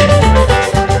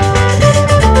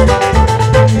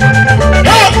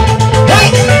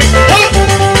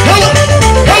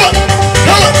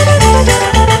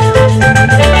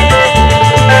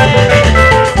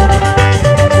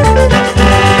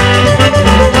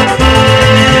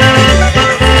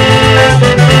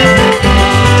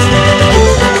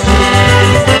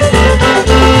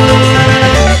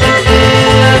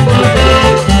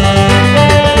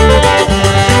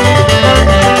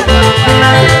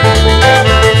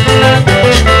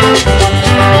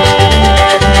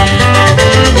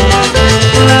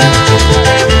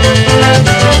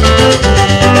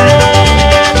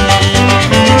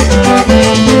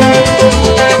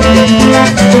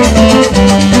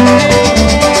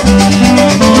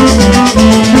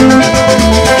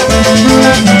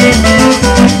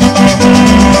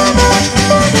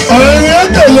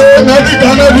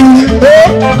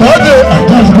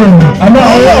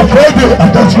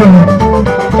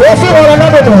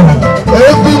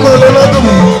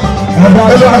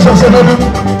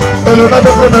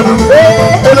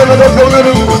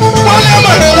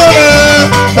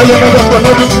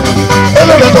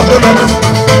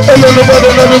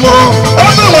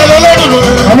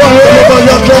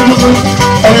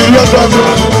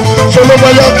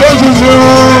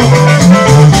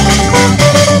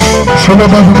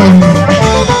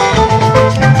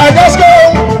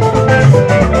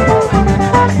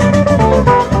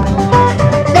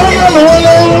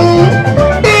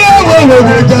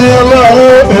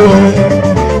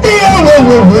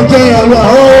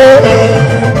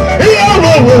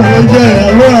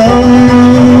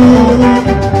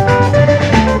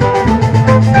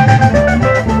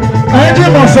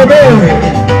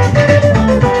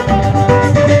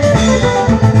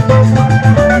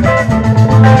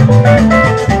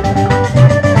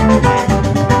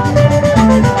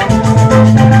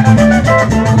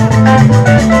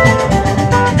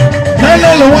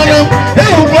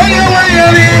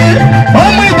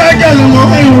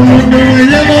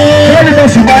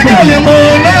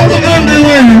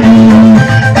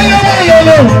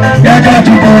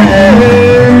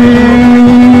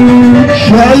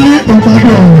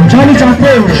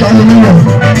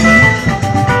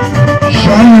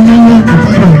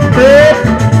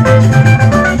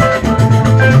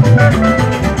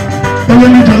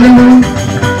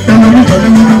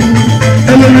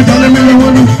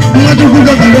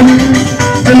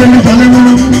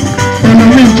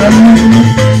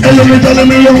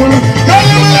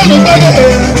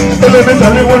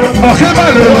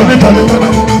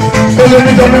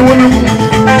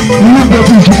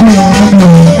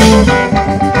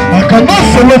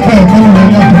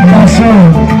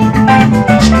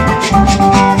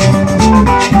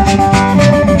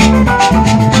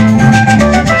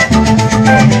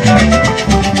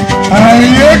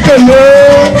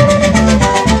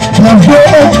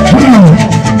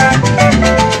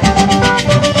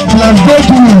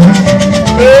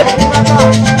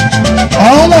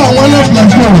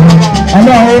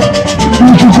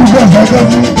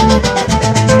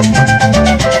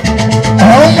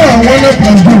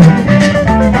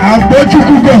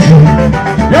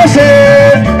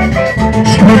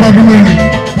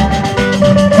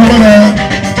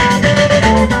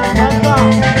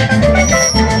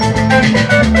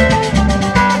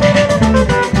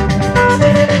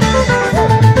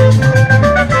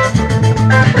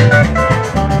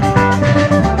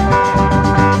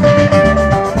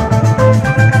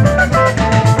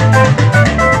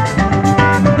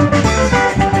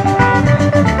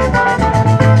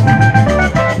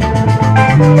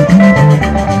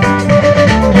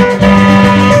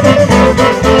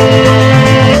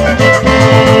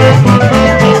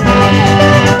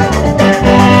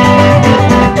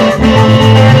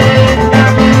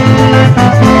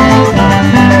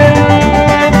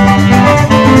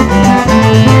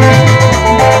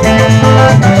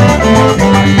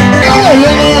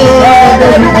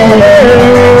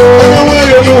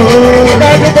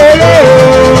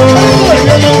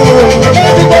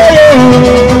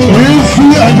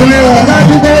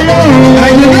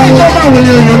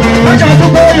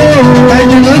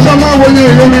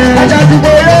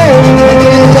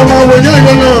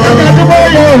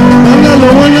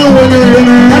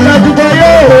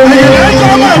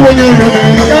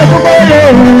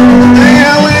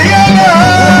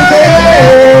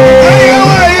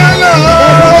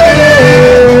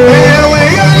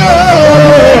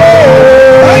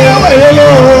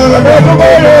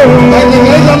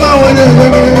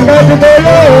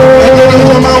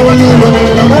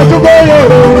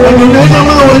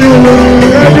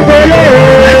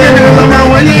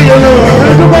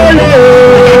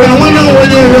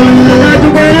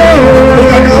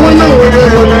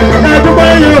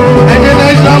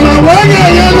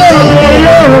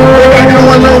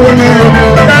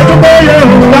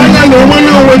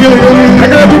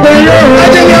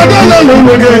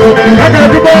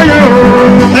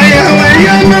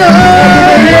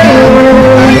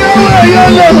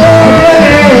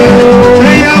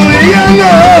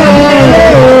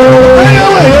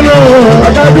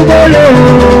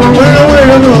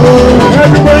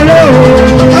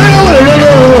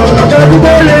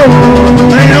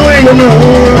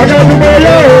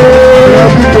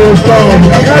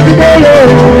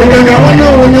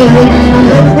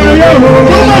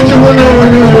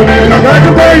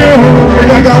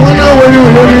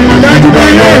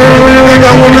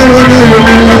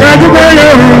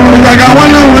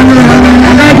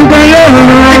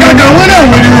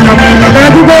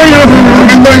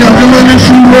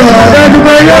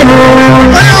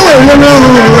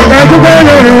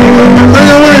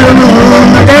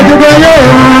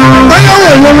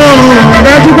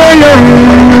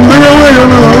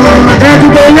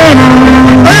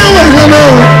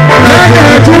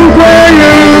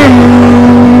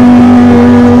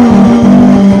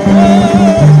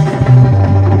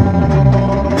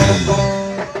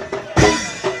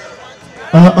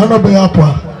 Go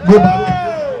back.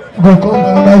 Go come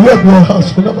down. I hear your house.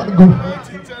 You never go.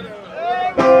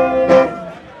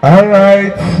 All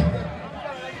right.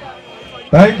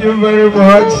 Thank you very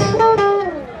much.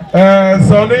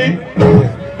 Sonny.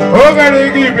 We're going to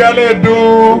give you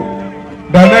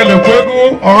Daniel Kwegu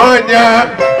Ohanya.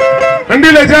 And the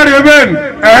legendary Ben.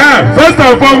 First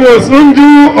and foremost, Unju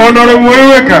Honorable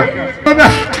Weka.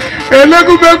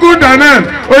 Elegu Daniel.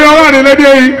 Oyawa the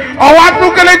lady. I want to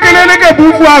collect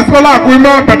bufu as well. We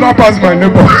might better pass my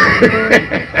neighbor.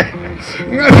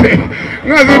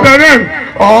 Nothing, Daniel.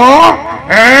 Oh,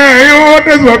 you what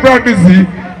is my practice?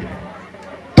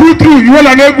 True. You will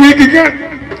not week again.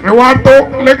 I want to,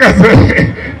 like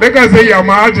I say, you're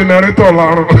my generator.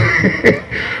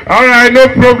 All right, no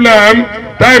problem.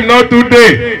 Time not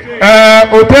today.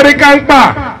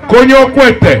 Oterikanpa, konyo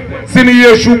kwete, sini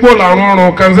ye shubo la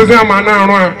rono, kanzeze amana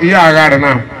rono, iya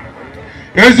agarana.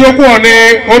 Ezi okwo ni,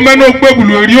 omeno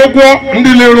kwebulu, eri okwo,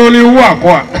 ndile roni uwa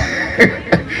kwa.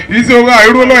 Isi oga,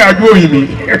 irolo ya juo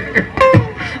himi.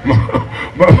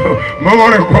 Mama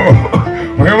reko,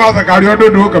 mwema sa kariodo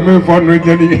do kame fonu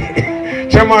jeni.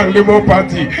 Chairman Labour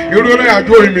Party, irolo ya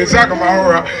juo himi, saka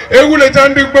maora. Egule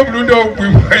chandi kwebulu ndi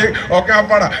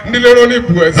okapara, ndile roni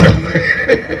buwese.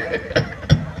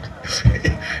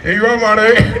 Eyo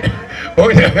mare,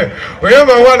 oye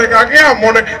mawane kakia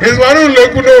mone, iswanu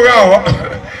leku no gawa.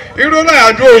 Irolo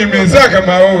ya juo himi, saka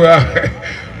maora.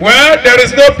 Well, there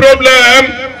is no problem.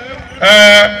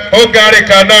 Ogari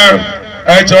Kana.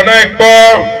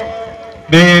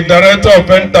 The director of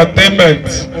entertainment,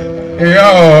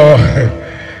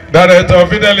 director of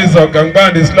Fidelis of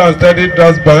Gangban Islam Study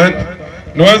Brass Band,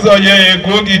 Nozo Ye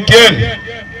Gogi Ken,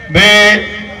 the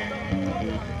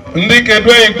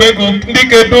Ndikedu,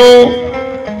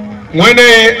 when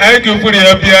I give for the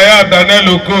API,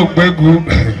 Daniel Oko Begu,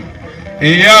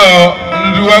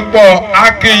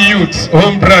 Aki Youth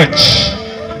Home Branch,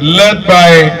 led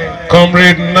by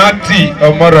Comrade Nati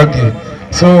Omoragi.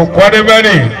 So,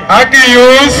 Kwadebani, Aki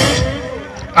Youth,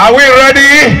 are we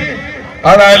ready?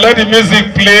 All right, let the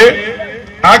music play.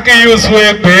 Aki Youth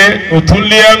Wepe,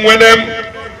 Utuliang Wenem,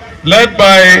 led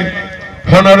by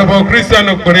Honorable Christian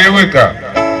Okoreweka.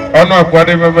 Honor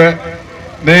Kwadebebe,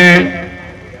 the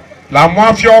La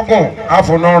Mafiogo,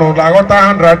 Afonoro, Lagota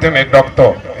handwriting a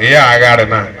doctor. Yeah, I got it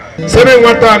now. Sitting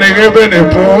one time, they gave me the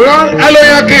pool. Hello,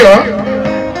 Yakio.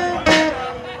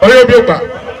 Oyo Biopa.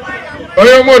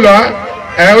 Oyo Mola.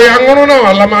 Oyo Angono,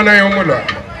 Alamana Yomola.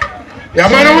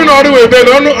 Yamano, no, we bed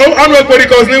on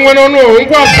because they went on here,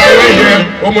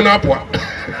 Omonapua.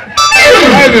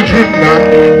 That's the truth now.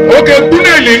 Okay,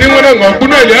 Bunelli,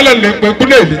 Bunelli, Alan Lake,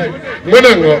 Bunelli.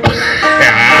 Munango.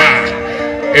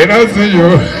 And I'll see you.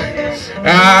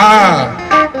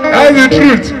 That's the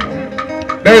truth.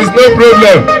 There is no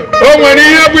problem. Oh, when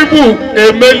you have people,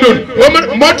 a melon.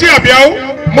 Mati Abiao,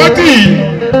 Mati.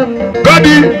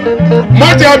 Godi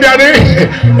Moti Abiani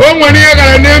o nwere ihe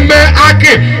gara n'eme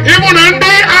akị ịbụ na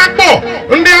ndị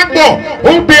akpọ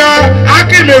ụbịa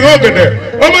akị na-eghe ogede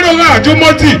o mere onwe ajụ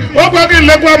Moti ogwe gị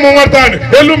lekwa m nwata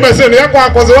elu mesin ya kwa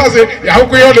akwụziwazi ya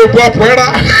hụkwa ihe ọ na-ebu apụera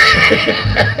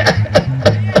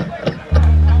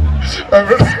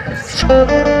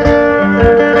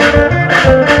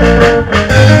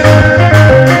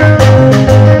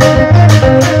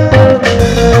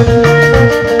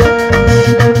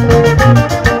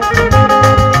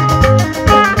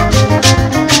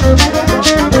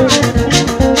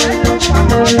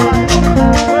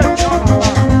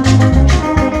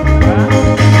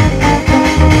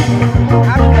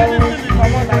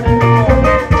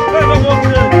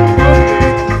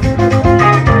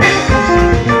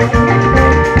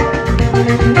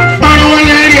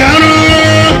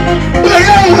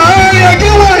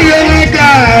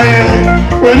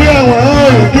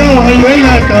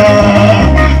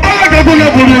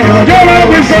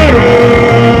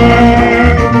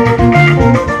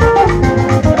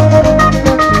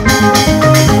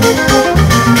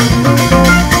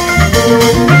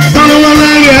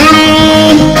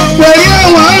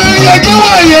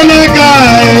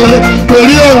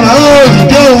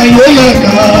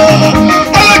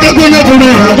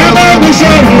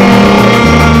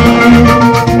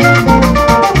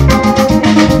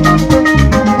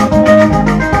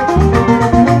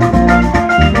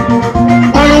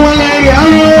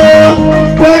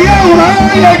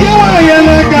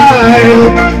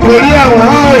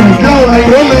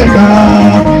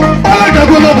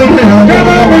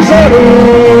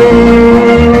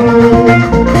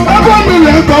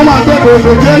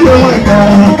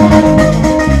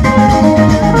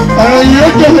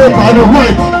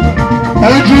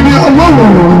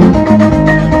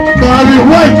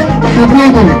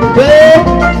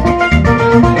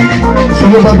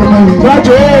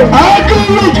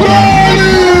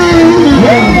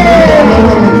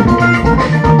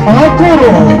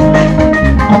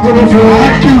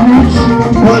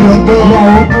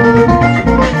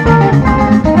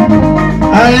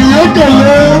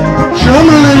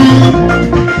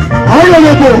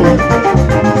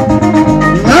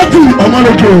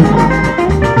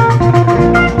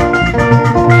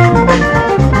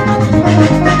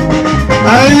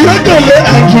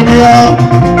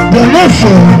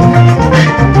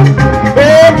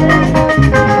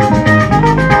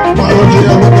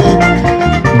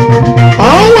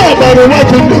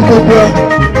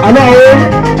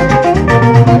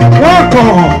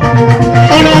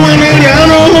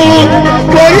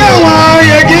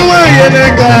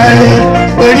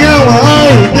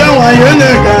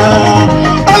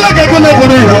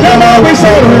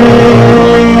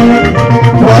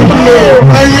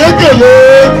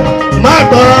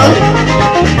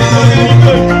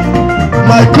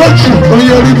My country,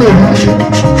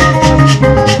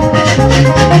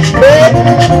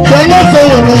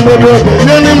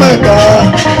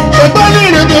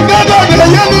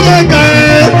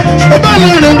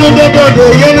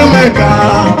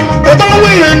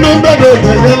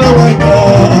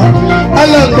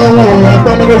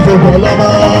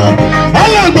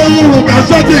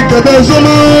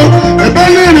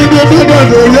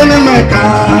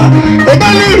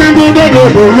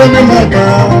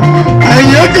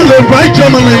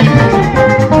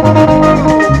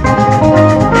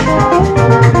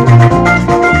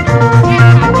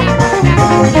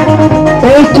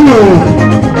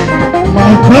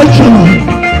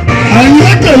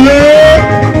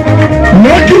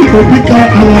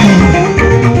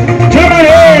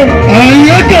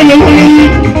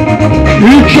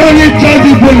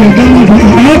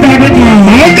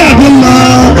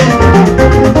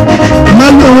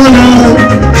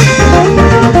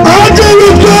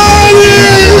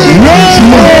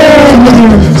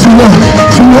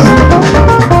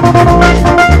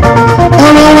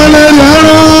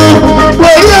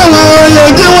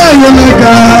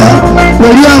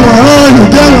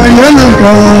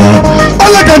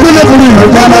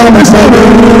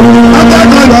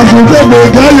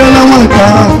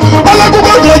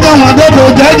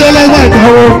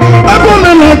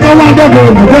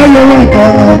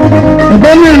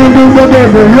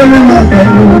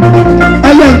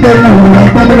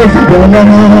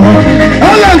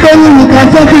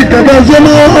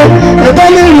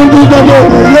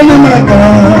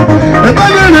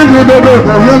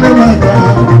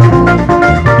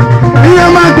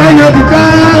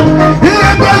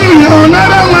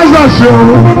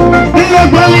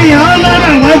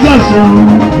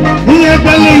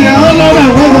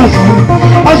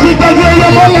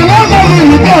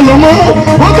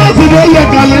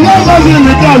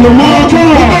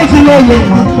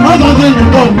 Hey!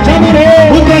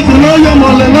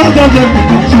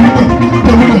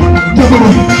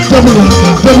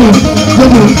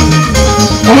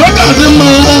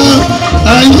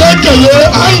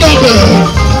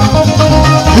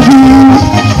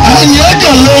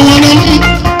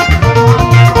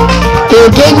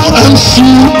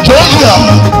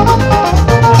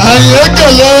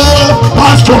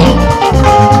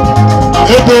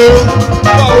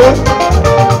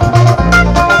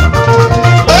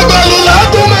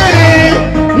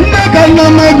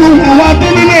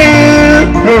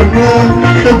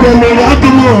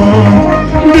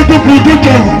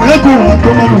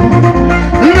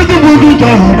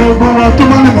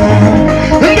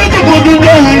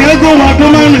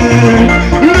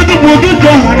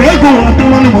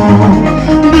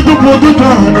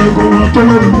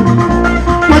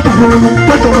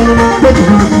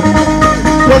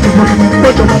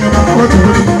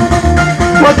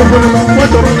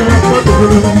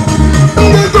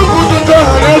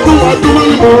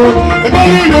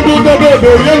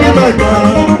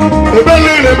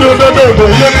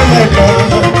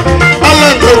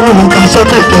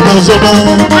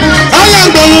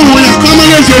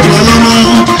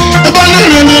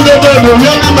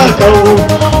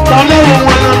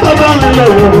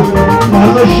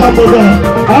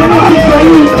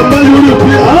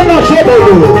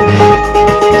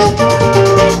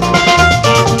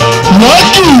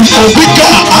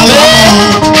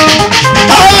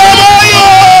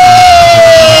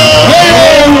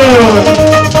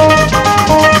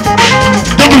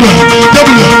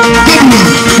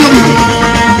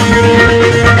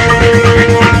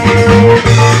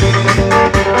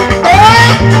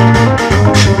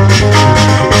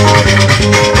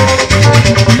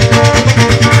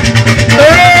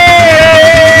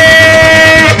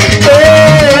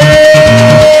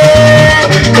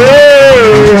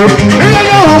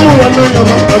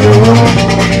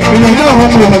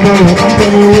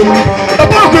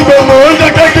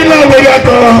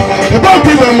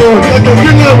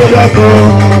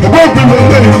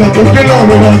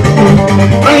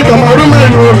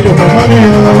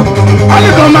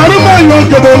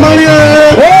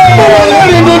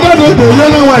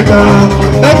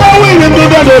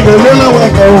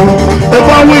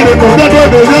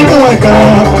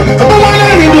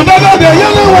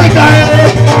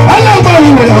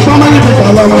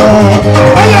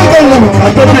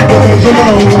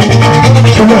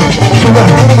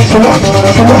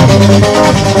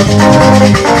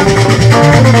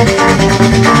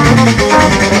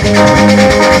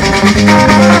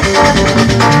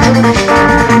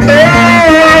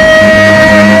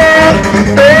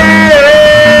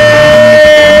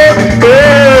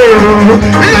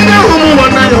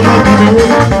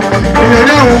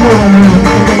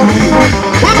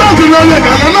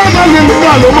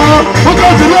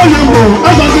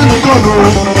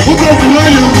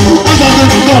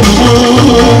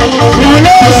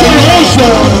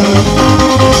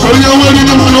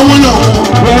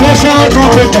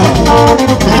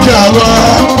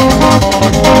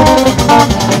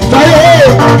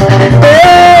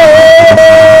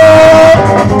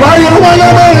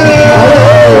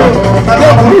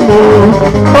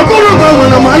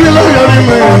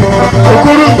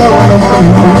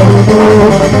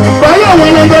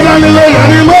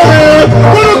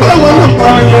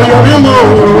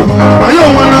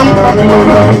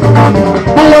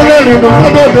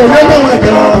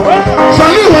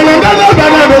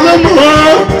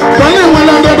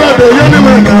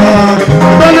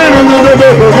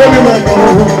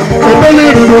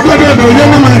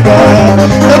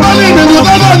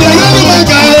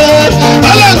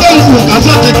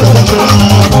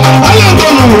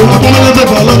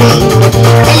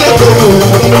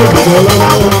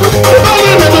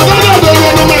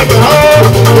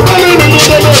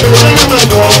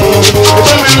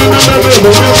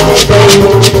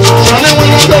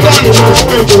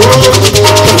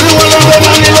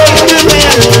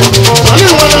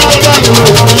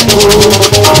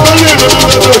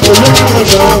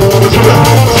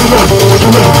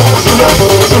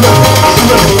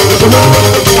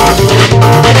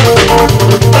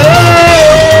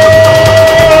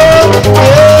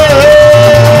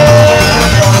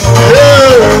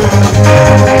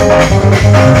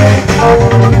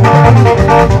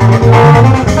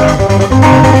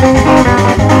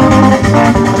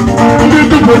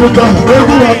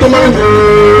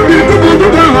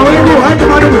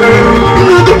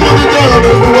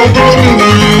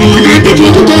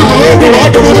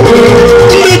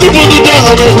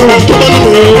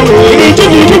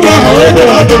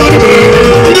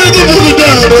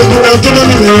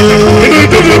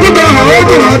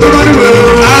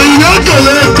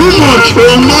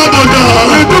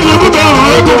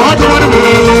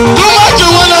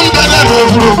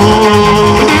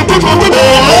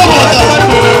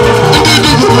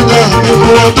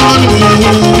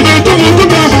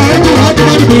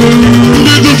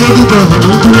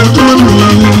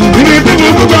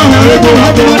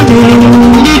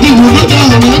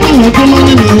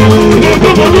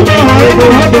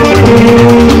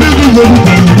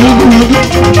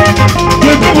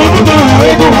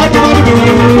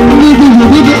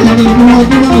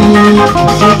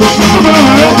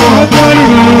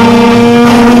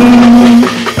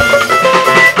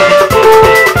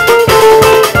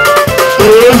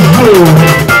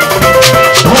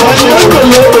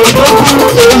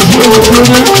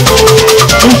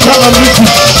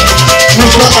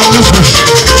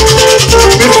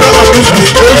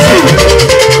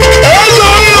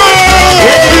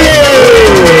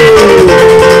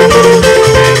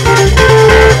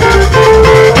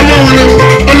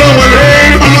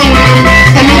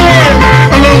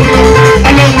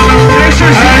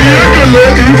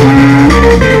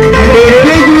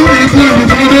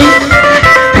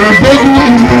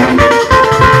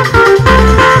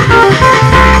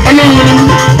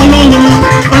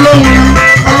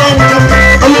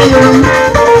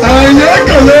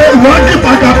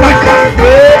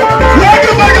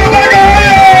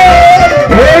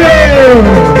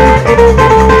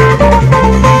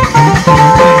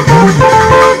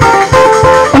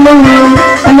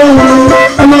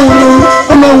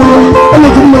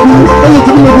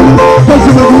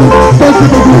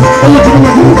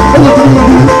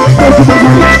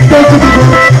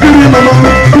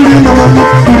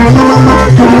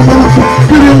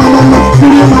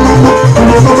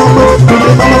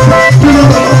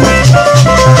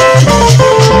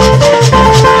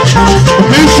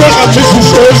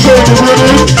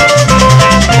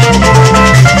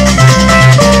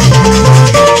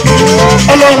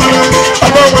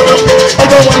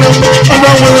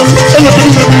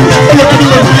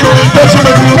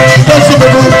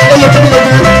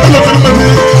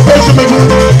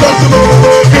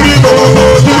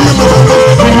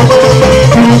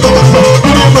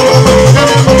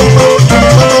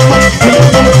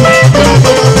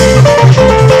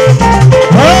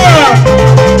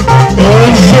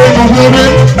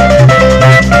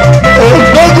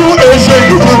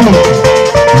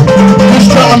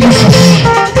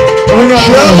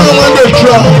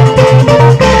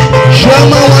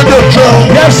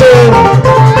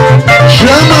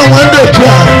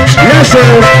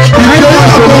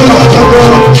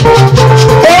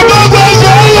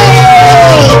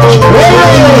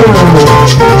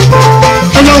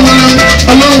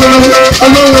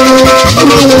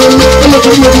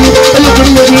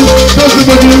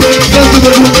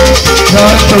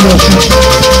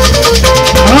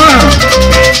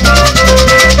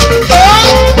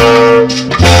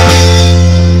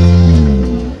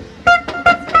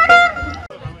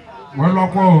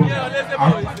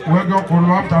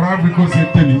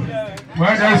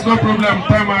 Well, there is no problem.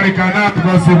 Time I cannot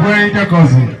because the boy is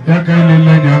cousin.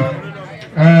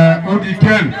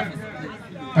 Odiken,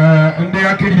 and the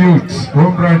Aki youth,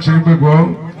 home branch in Bego.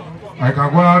 I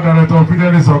can go out and let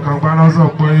Fidelis or Campanas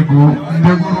of Boygo, and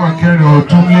the good one can or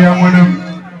Tumia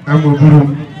and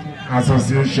Muguru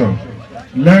Association,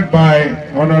 led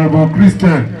by Honorable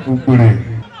Christian Ukure.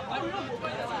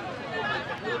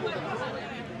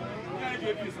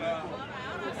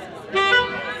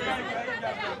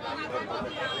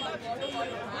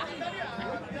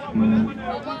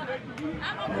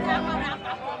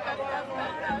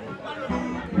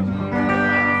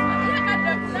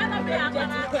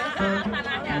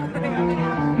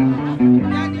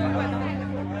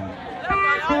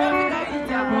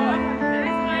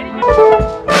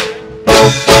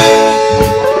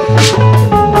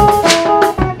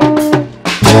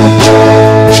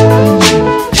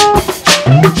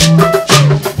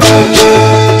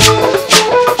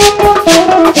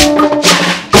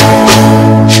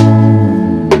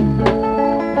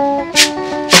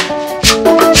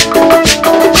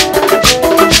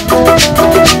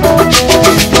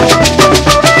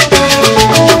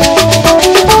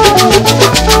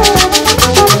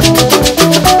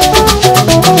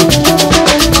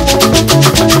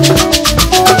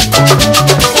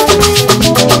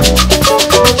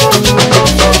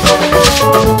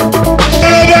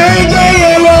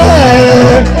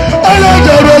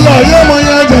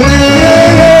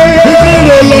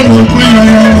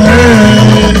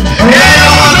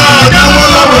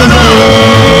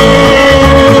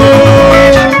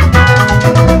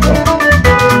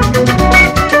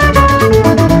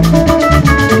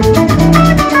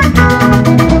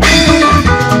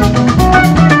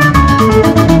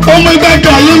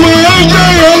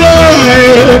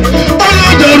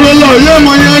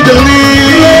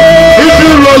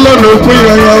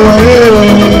 kuya ya wa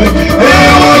e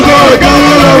wa go ga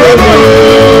la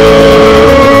wa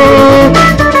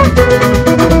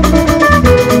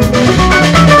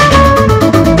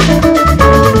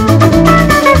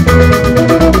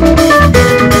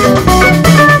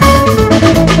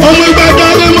omo gbada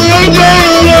le mo je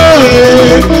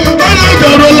ana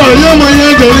jaro la yo mo ye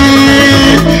jori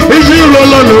isi lo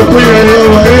lo lo kuya ya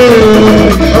wa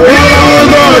e wa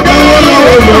go ga la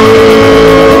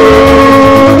wa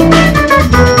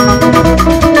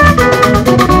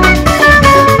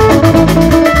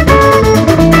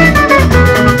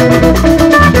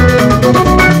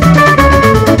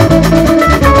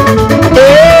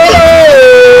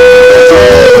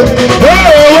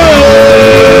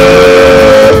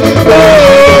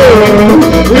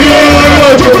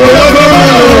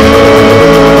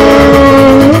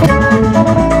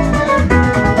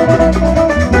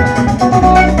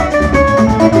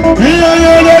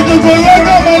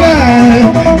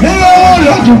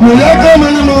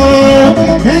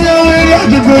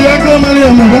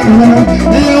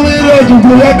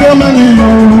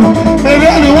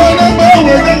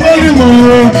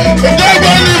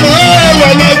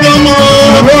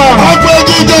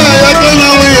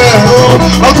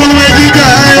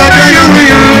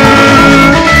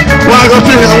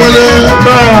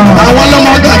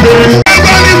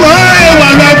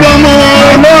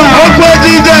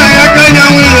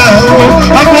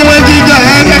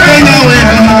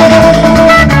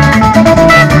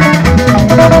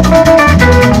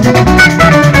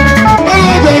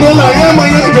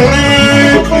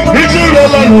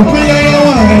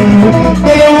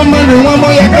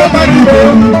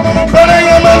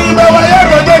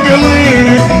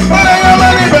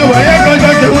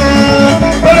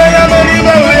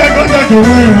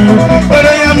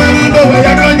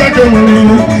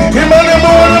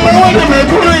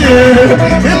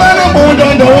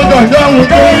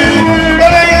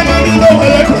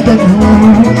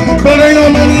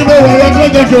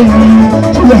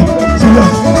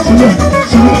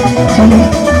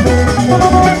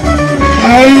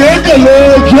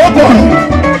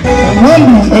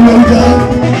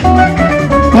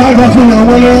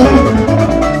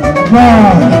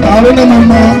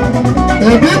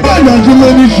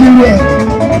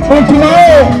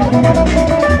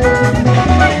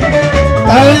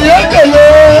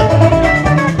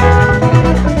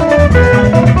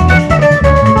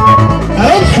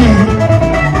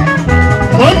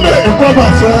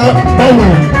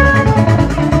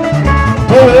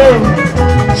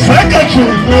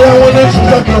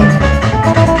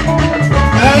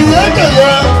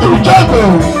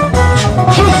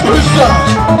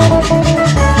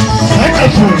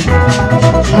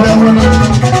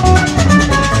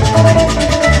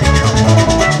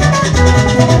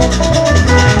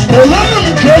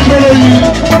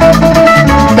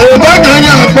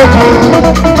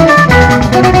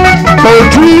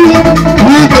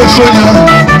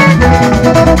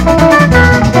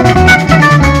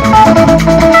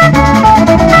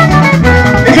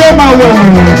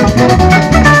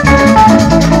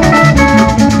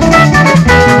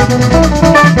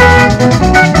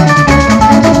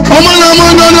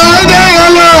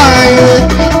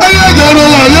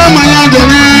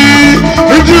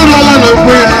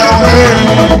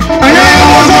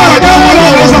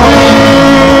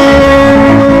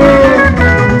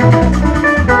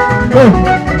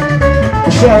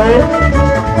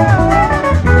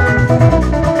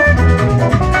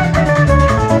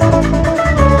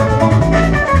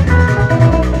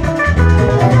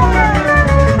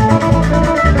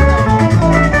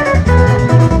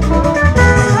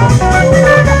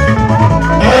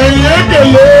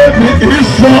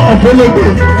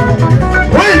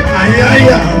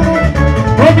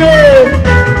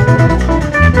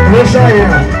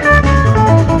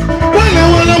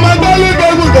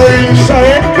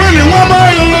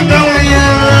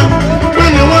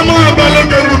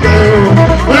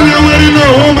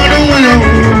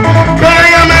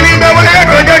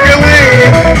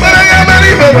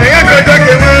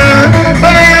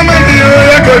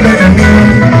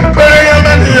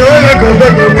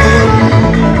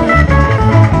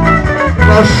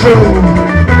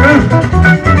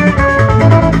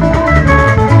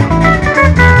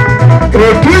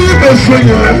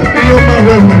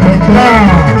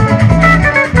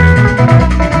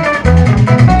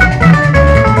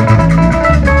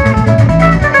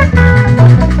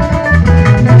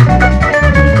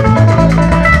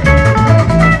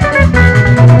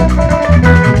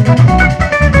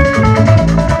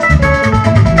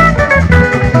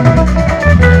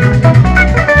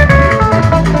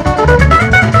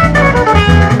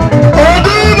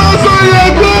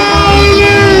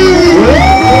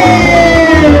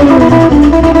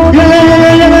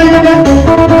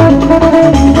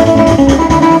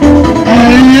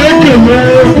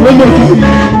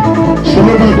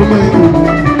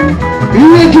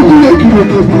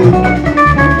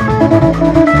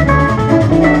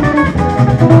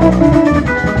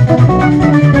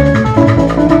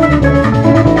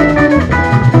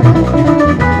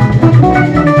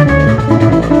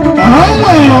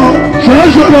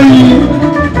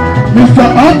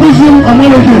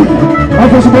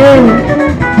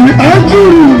The entry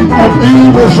of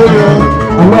Igbanke,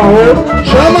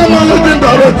 Chairman Managing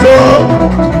Director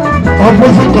of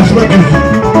Brazil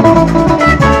Cosmetics.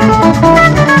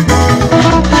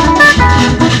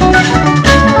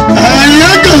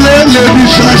 Lady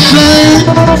Shashay,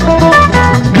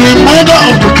 the mother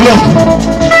of the club.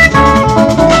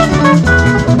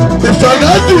 Mr.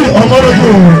 Nadi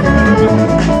Omorogo,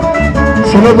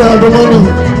 Sọlọ́bẹ̀ Adomọ́lù.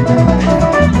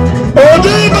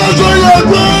 Òde ìbáṣọ yẹ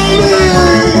gbọ́lì.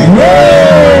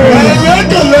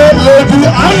 Ẹ̀yẹ́kẹ̀lẹ̀ Lady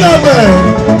Anabẹ̀.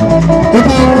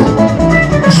 Ibu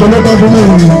Sọlọ́bẹ̀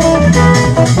Adomọ́lù.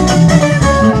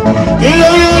 Iye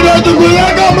wíwúrẹ́ tukù yẹ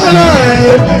kọ́mọ́lá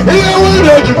ẹ̀. Iye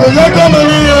wíwúrẹ́ tukù yẹ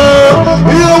kọ́mọ́lá ẹ̀.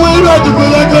 Iye wíwúrẹ́ tukù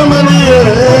yẹ kọ́mọ́lá ẹ̀.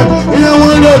 Iye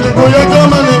wíwúrẹ́ tukù yẹ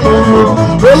kọ́mọ́lá ẹ̀.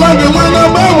 Rolandi mwana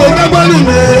bawo kagbani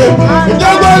mi.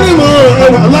 Ìjọgbani mo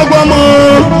lágbàmọ́.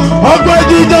 Ọgbẹ́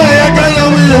jíjà ẹ̀yẹ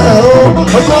káyàwó yẹ o.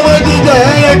 Ọgbẹ́ jíjà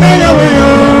ẹ̀yẹ káyàwó yẹ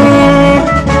o.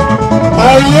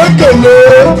 Ayékèlé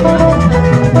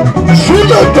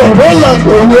Súlẹ̀tọ̀ Rolandi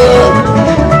owó.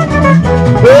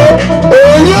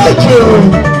 Èyí ẹ̀jẹ̀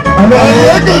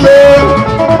ayékèlé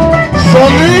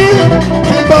Sọ̀ní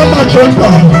Timba Machenda.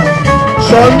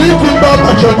 Sọ̀ní Timba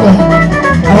Machenda.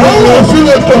 Àwọn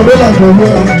Súlẹ̀tọ̀ Rolandi owó.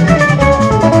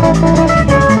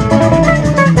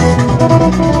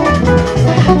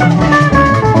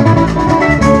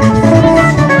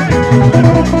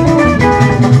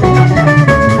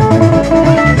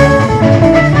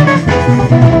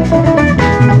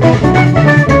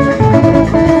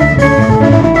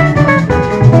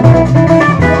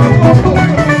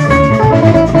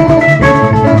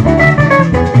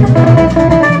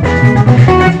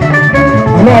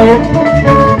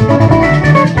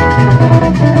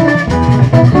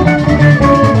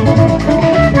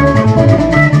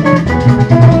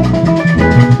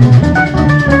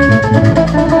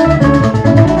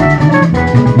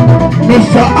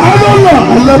 Mr. Adola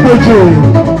Alabojo,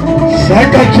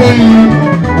 Secretary,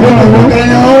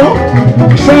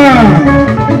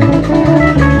 Sir.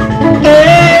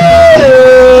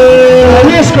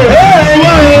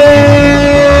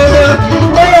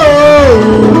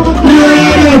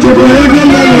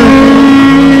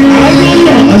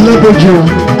 Alabojo,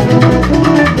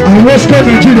 Alaska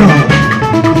Nigeria.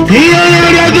 Iya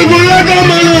wúrẹ́ tukù yẹ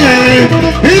kọ́mọ́lá ẹ̀.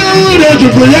 Iya wúrẹ́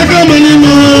tukù yẹ kọ́mọ́lá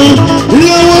mọ́.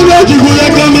 Iya wúrẹ́ tukù yẹ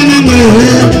kọ́mọ́lá mọ́.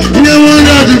 Iya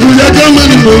wúrẹ́ tukù yẹ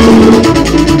kọ́mọ́lá mọ́.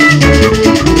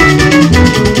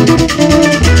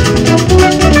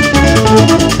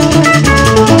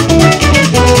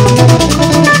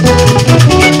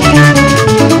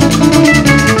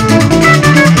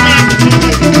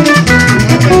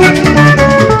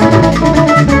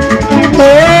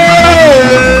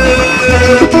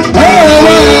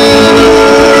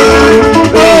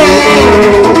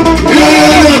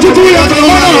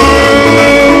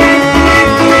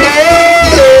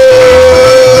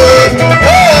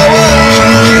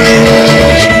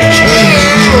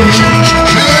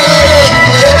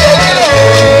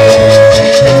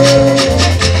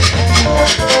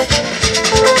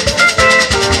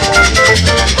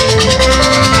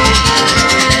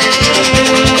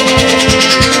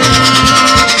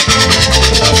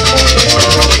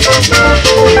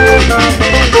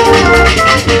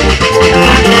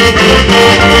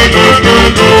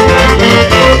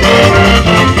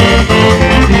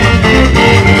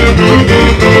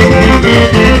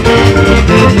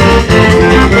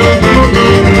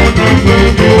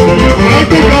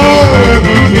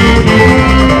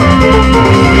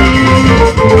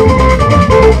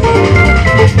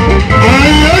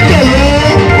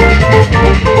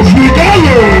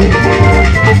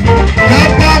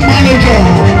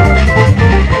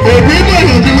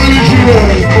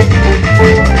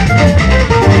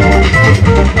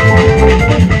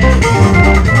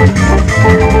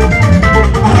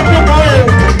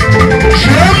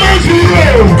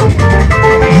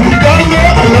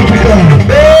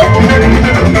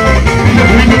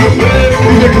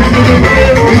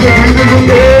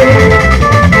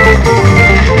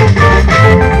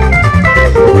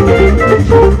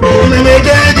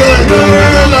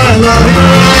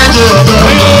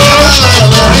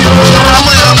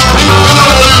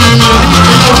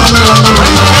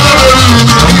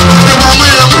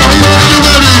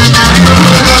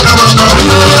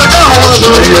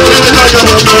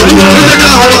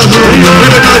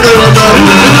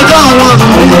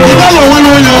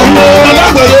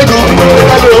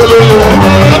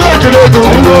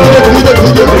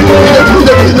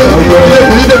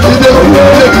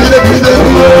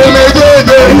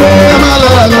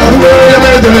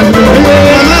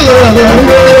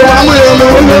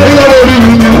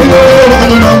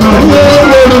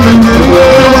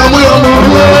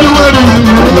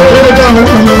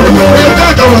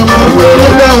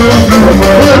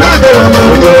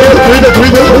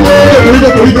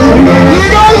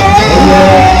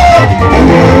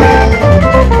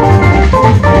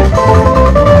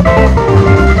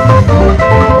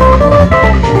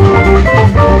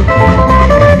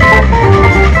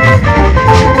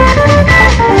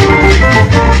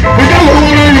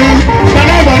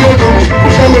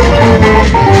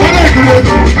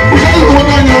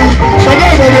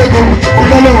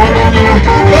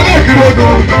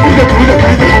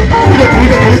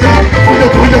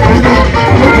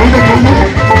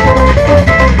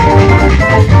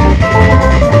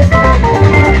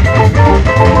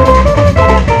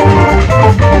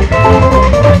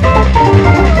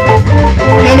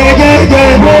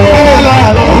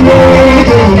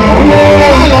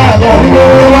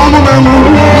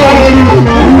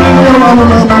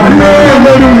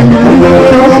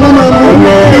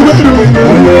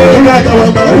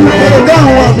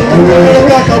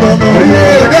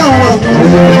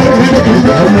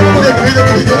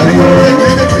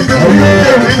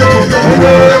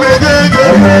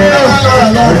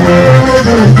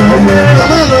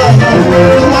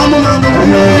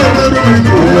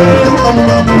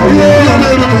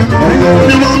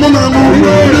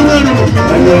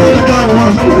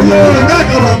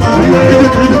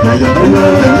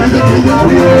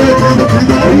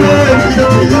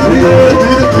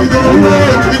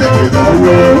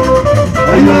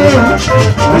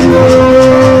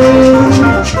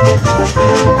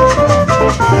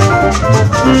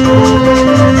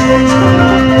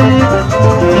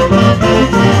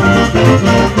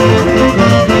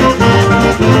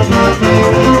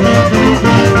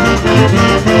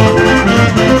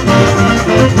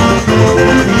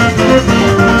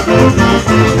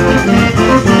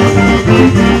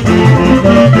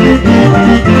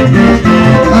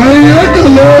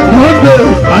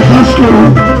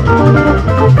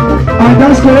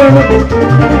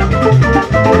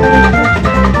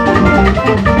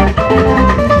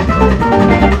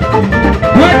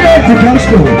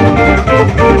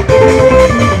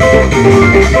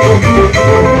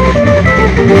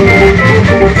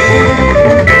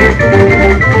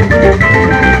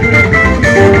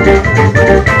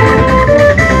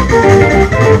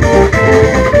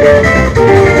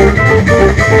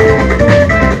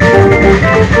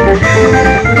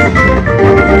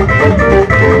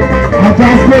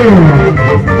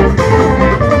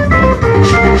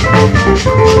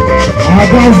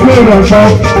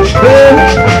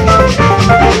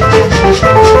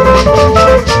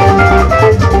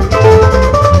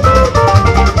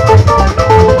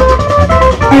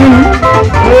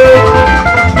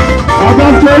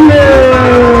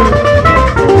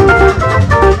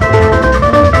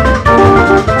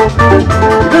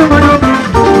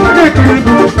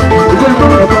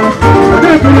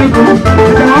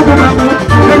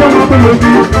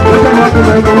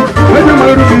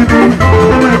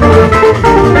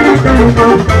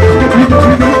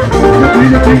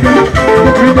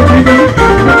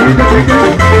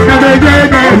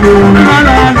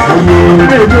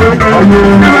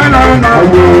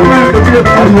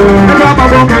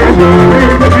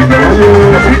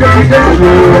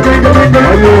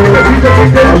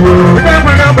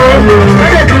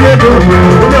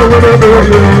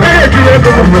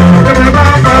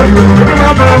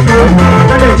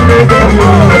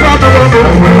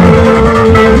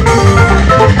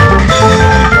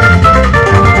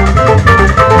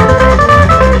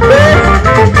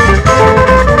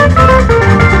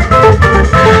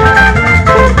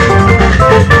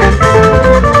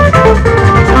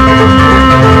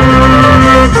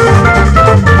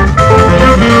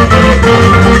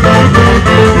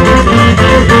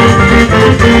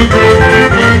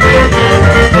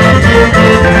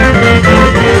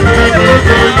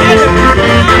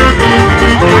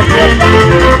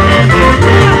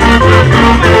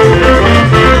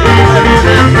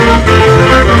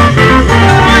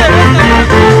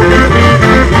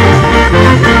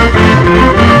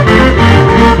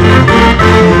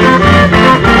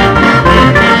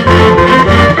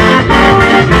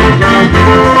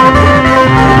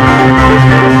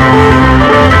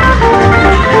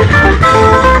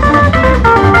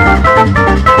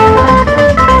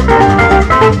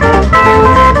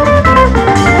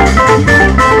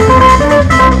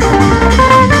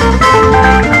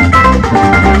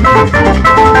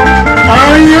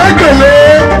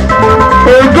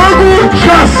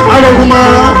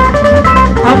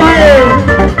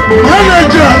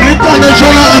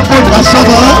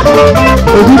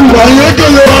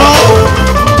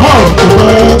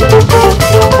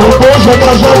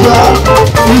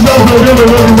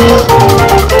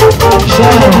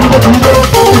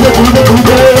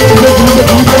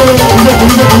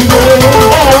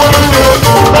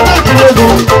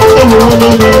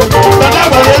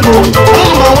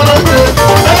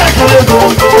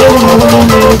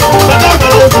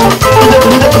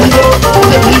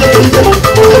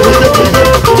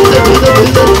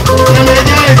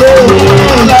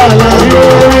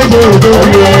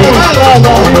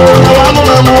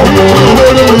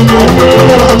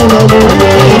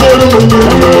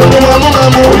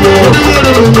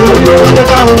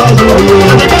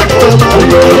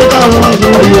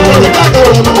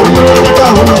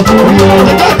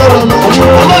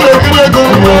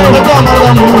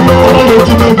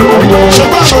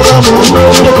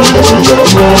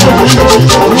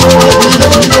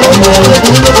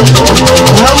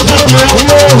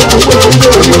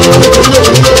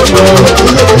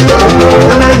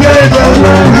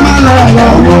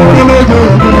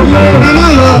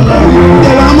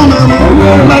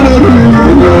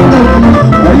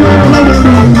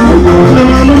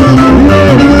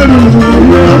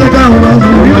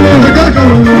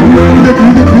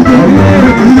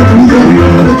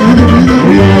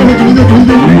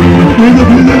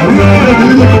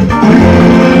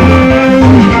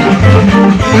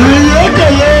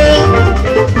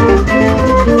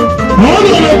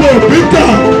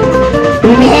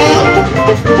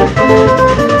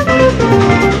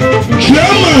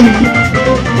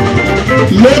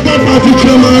 Labour Party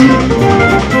chairman.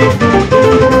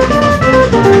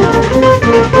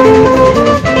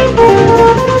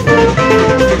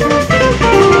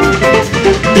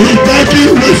 Igbanke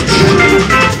West.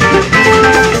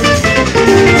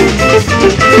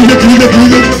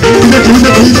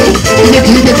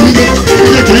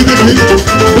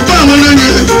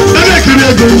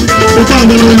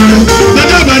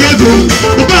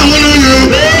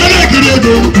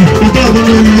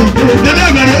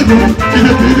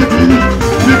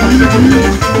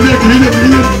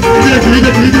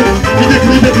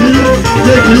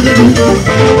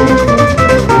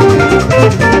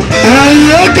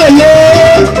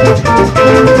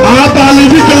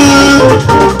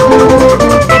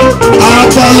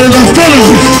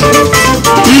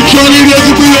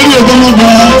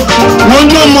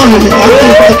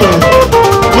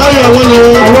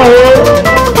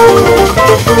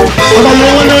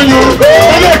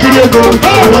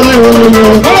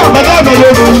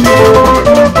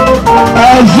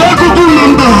 Executive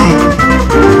member,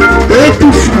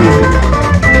 APC.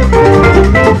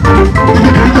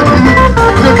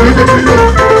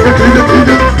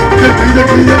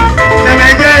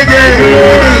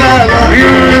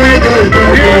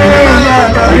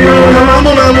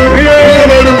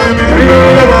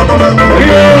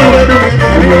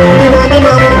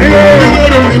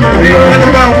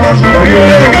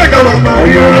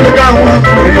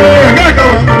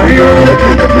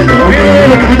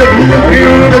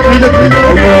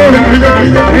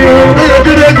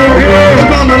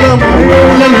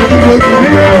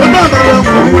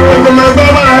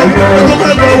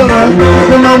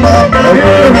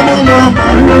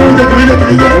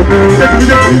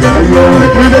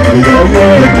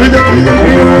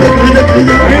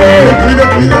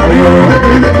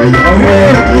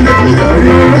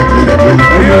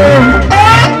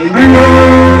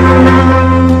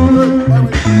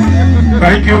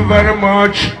 Thank you very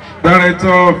much,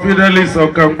 Director Fidelis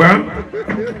Okaba.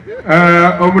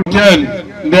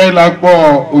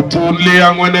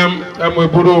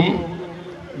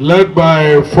 Led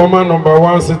by former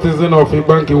 #1 citizen of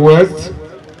Igbanke West,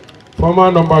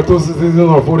 former #2 citizen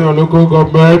of Orion local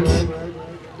government,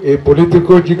 a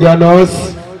political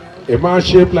giganous, a man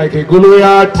shaped like a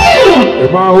Goliath, a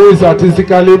man who is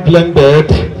artistically blended,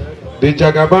 the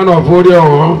Jagaban of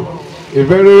Orion, a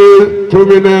very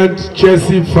prominent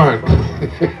Chelsea fan,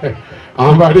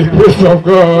 and by the grace of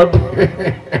God,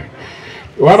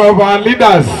 one of our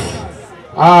leaders,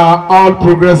 All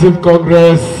Progressive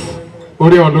Congress,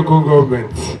 Orion local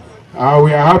government.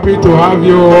 We are happy to have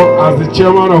you as the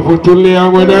chairman of Otunle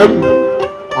Anwenem,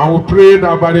 and we pray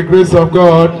that by the grace of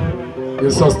God,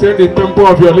 you sustain the tempo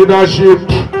of your leadership.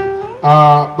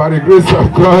 By the grace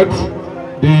of God,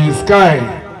 the sky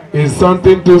is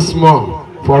something too small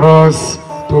for us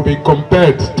to be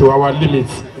compared to our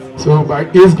limits. So by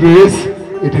His grace,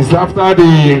 it is after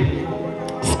the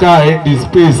sky, the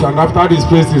space, and after the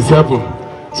space is heaven.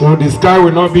 So the sky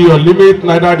will not be your limit,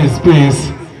 neither the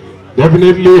space.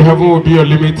 Definitely heaven will be your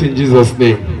limit in Jesus'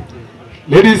 name.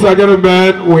 Ladies and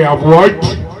gentlemen, we have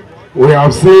watched, we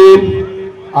have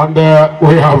seen, and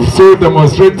we have so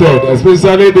demonstrated,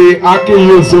 especially the Aki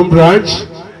Yusum branch,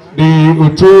 the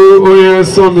Utu Oye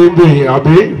Somibi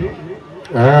Abi.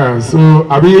 So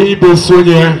Abi Ibe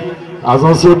Sonye has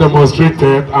also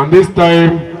demonstrated, and this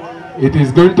time it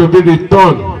is going to be the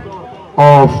turn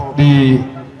of the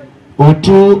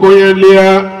Utu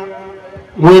Oyelia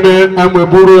Wene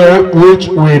Amweburu, which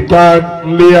we tag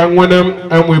Lia Wenem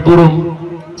Amweburum.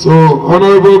 So,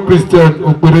 Honorable Christian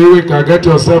Ukbiriwe, can get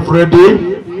yourself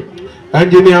ready.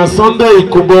 Engineer Sunday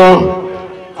Ikubo,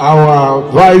 our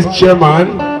Vice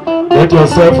Chairman, get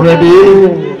yourself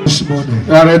ready.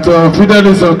 Director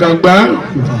Fidelis Okaba,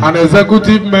 an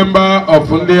executive member of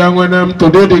Ndia Wenem,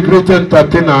 today the great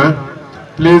entertainer.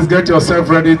 Please get yourself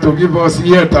ready to give us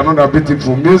yet another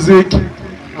beautiful music.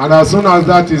 And as soon as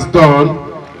that is done,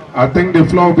 I think the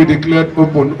floor will be declared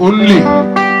open only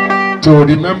to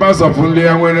the members of Only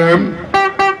Anwenem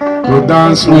to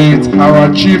dance with our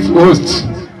chief host,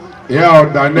 here,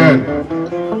 Daniel.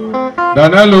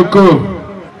 Daniel Oko.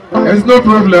 There's no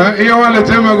problem. You want to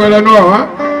tell me what I know, huh?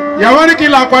 You want to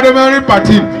kill a quadruple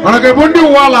party. On a Gabundi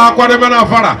wall, a quadruple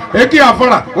afara. Eki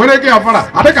afara. When Eki afara,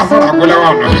 I take afara.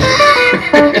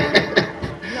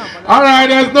 All right,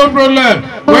 there's no problem.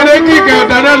 When they kick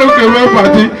Daniel look away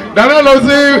party, Daniel will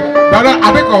say, Daniel, I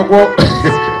think I'll go.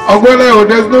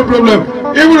 There's no problem.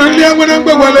 Even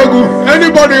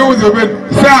anybody who is a bit,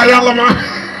 say Ayalama.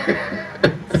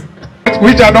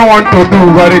 Which I don't want to do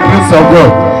by the grace of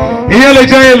God.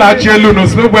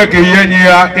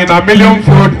 in a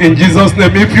millionfold in Jesus'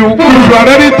 name. If you are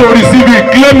ready to receive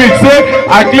it, claim it. Say,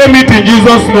 I claim it in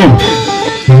Jesus' name.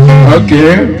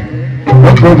 Okay,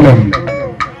 no problem.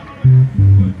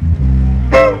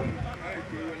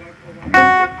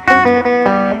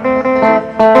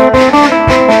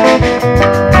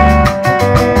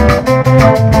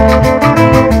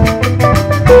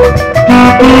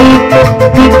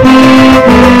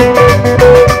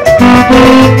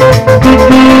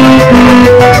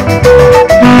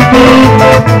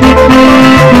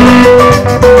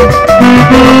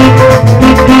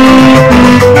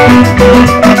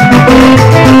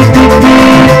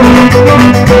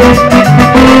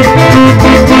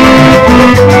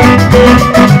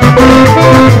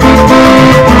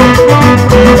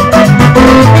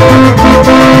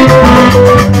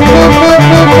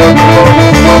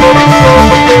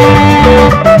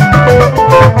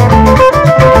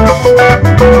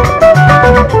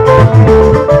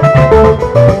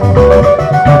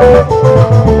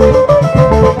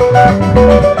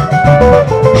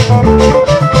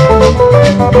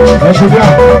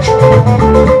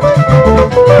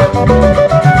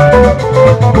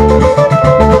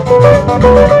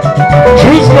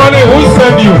 Whose money? Who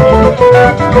sent you?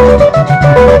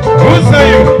 Who sent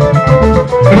you?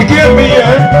 You gave me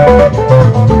here.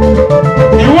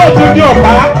 You want to do your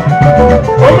car?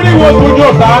 How many want to do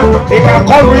your car? They can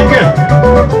call weekend.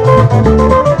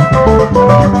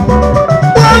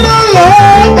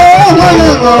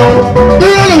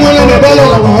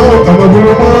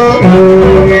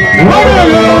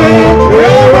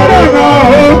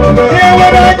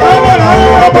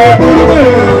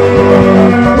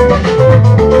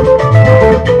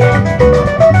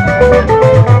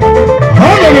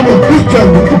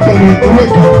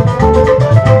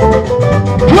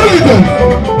 President,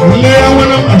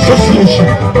 Leawanam Association,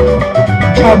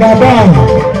 Chababa.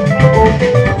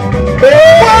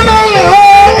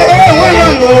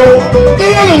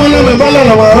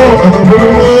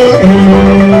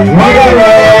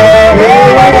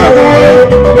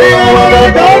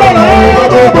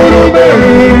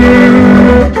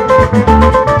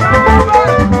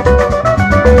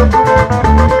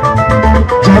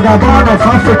 Jagaban of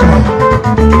Africa.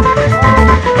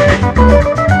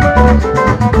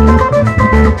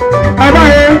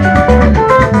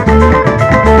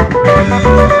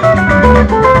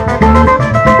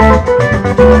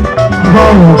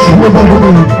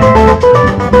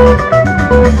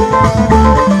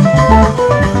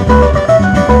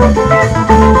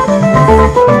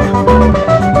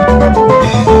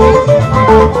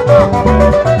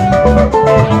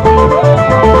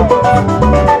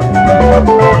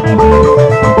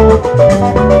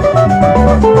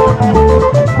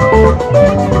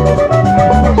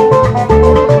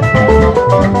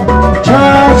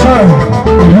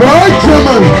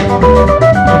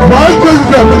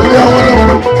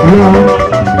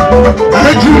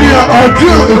 Nigeria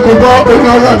ọdún Okaba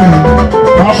onara ni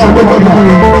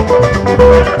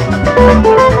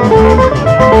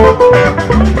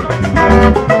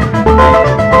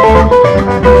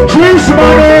Chief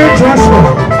Money Transfer.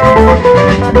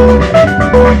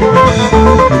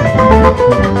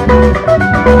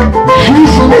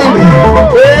 Chief Money.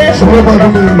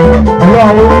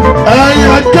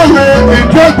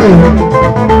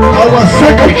 Our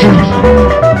secretary.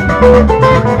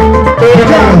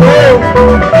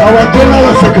 Our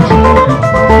general secretary.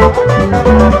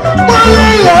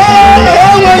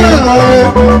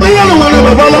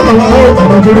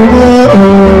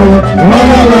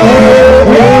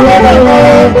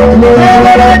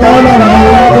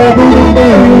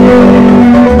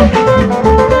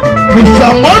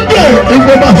 Mr. Monday in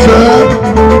the master.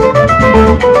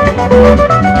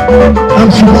 I'm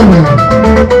Simone.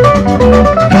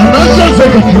 Financial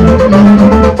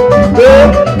secretary.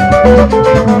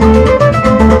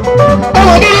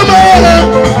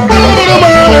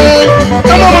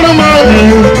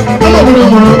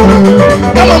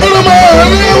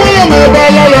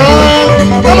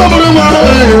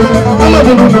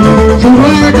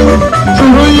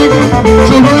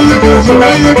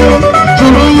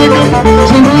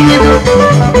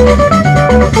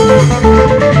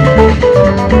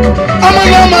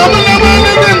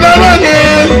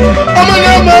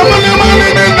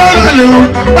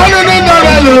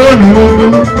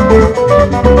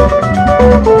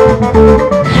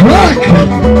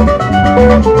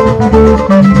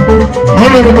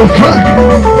 Honorable Frank,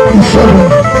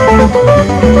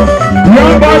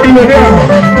 young body there,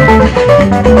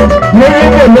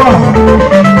 living the law.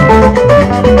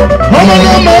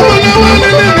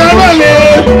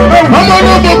 ọmọ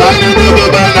náà bàbá nínú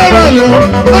bàbá náà lọ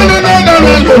ọmọ náà lọ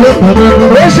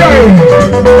ó ṣe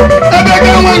ẹbẹ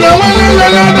káwọn náà wọn lọ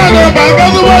bàbá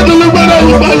tó wà dúró gbọ́dọ̀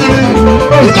ìgbà yìí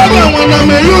ìjọba àwọn náà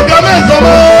mi yóò ká mẹsàn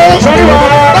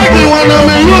báàgì wọn náà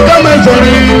mi yóò ká mẹsàn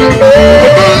rí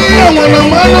òkúri àwọn náà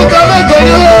wọn ló ká mẹsàn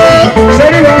rí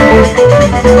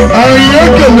àyè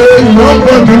kele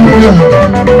ìyọ́nbọ̀ nínú yà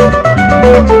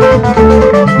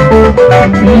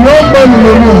ìyọ́nbọ̀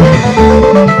nínú yà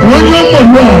wọ́n yọ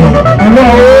mọ̀ lọ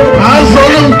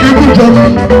àásọ̀rọ̀ nke ibùjọ mi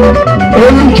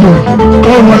olùjọ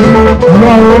ọ̀wọ́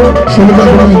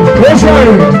ṣẹlẹ̀bàdàn mi. ó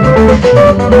sọ̀rọ̀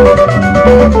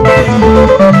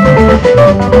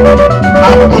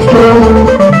àkóso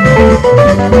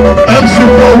MC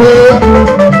Powe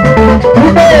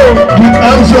Ugbo di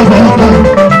MC of our time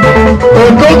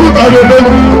Odogu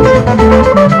Adelogu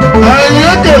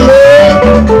ayekele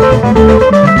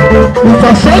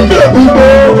Mr. Sunday Ugbo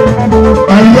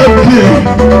ayepie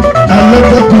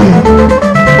ayepie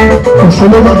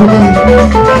ṣẹlẹ̀bàdàn mi.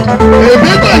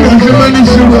 èmi tàyà sí mẹ́ni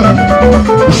síwá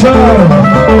ṣáà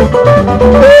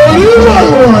orí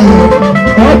wàìwàì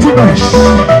ultimate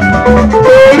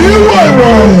orí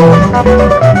wàìwàì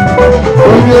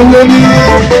òye ní.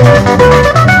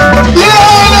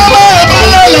 líyàwó ní ọmọ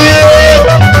ìbálẹ̀lẹ̀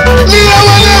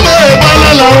líyàwó ní ọmọ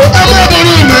ìbálẹ̀lẹ̀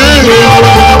ọmọbìnrin mi. líyàwó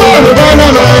ní ọmọ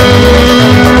ìbálẹ̀lẹ̀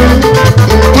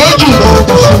lójú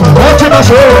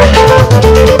ultimate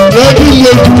lójú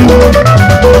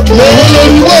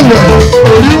lẹ́yìn wọ̀wọ̀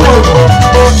orí wọ̀wọ̀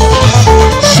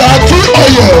ṣáàtú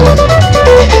ọ̀yọ̀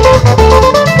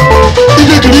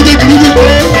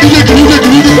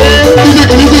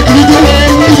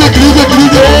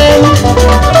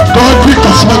country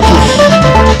cosmetics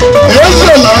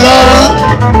ẹ̀ẹ́sẹ̀ lára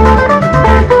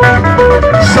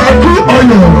ṣáàtú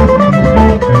ọ̀yọ̀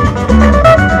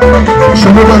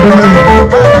ṣọlọ́gbàdàn lẹ́yìn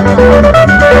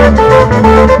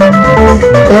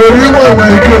orí wọ̀wọ̀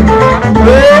ẹ̀kẹ́.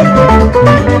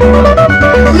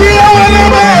 Líyàwó ní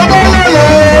ọmọ ìbálòlò,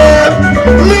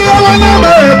 líyàwó ní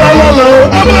ọmọ ìbálòlò,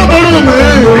 ọmọ ìbúrú mi.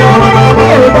 Líyàwó ní ọmọ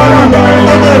ìbálòlò, ọmọ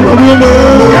ìbúrú mi.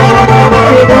 Líyàwó ní ọmọ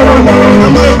ìbálòlò,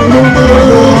 ọmọ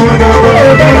ìbúrú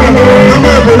mi. Ọmọ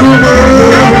ìbúrú mi. Ọmọ ìbúrú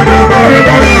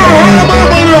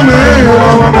mi.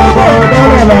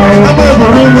 Ọmọ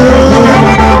ìbúrú mi.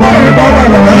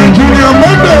 Nàìjíríà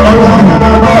mọ́tò ọ̀wọ́.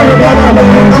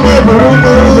 Ọmọ ìbúrú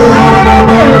mi.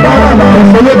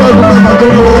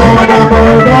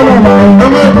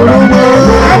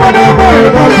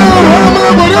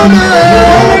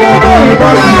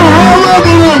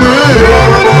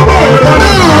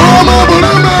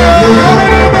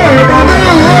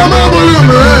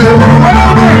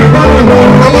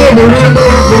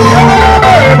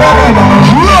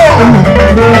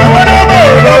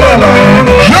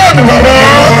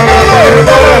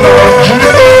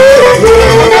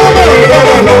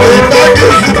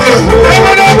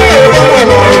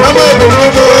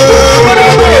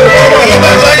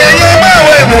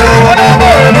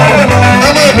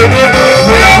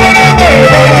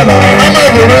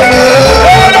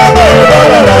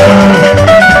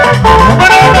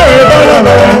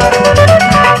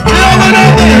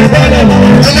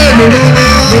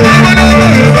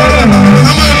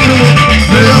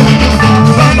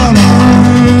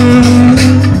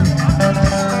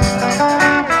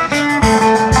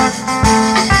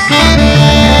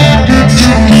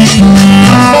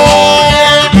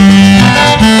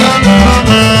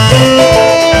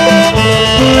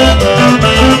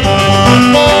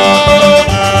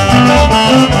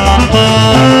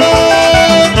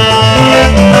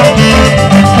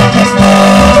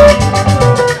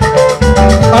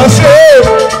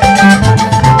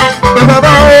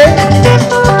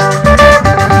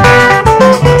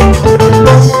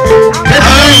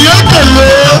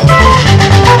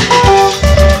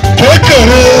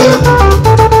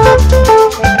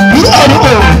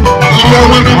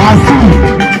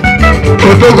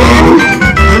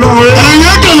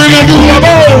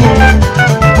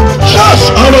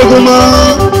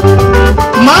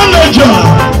 Manager,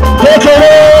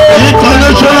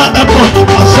 International Airport,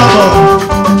 Asaba.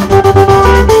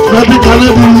 Rabi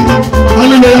Kalebi,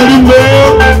 Hallelujah, Rimbo.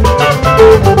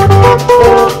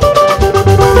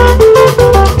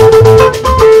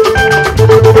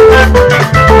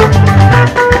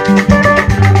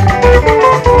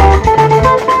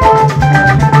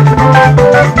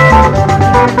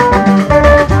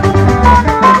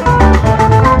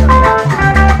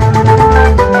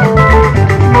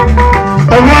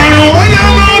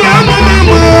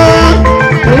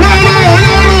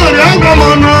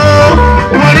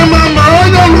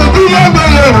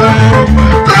 Mama,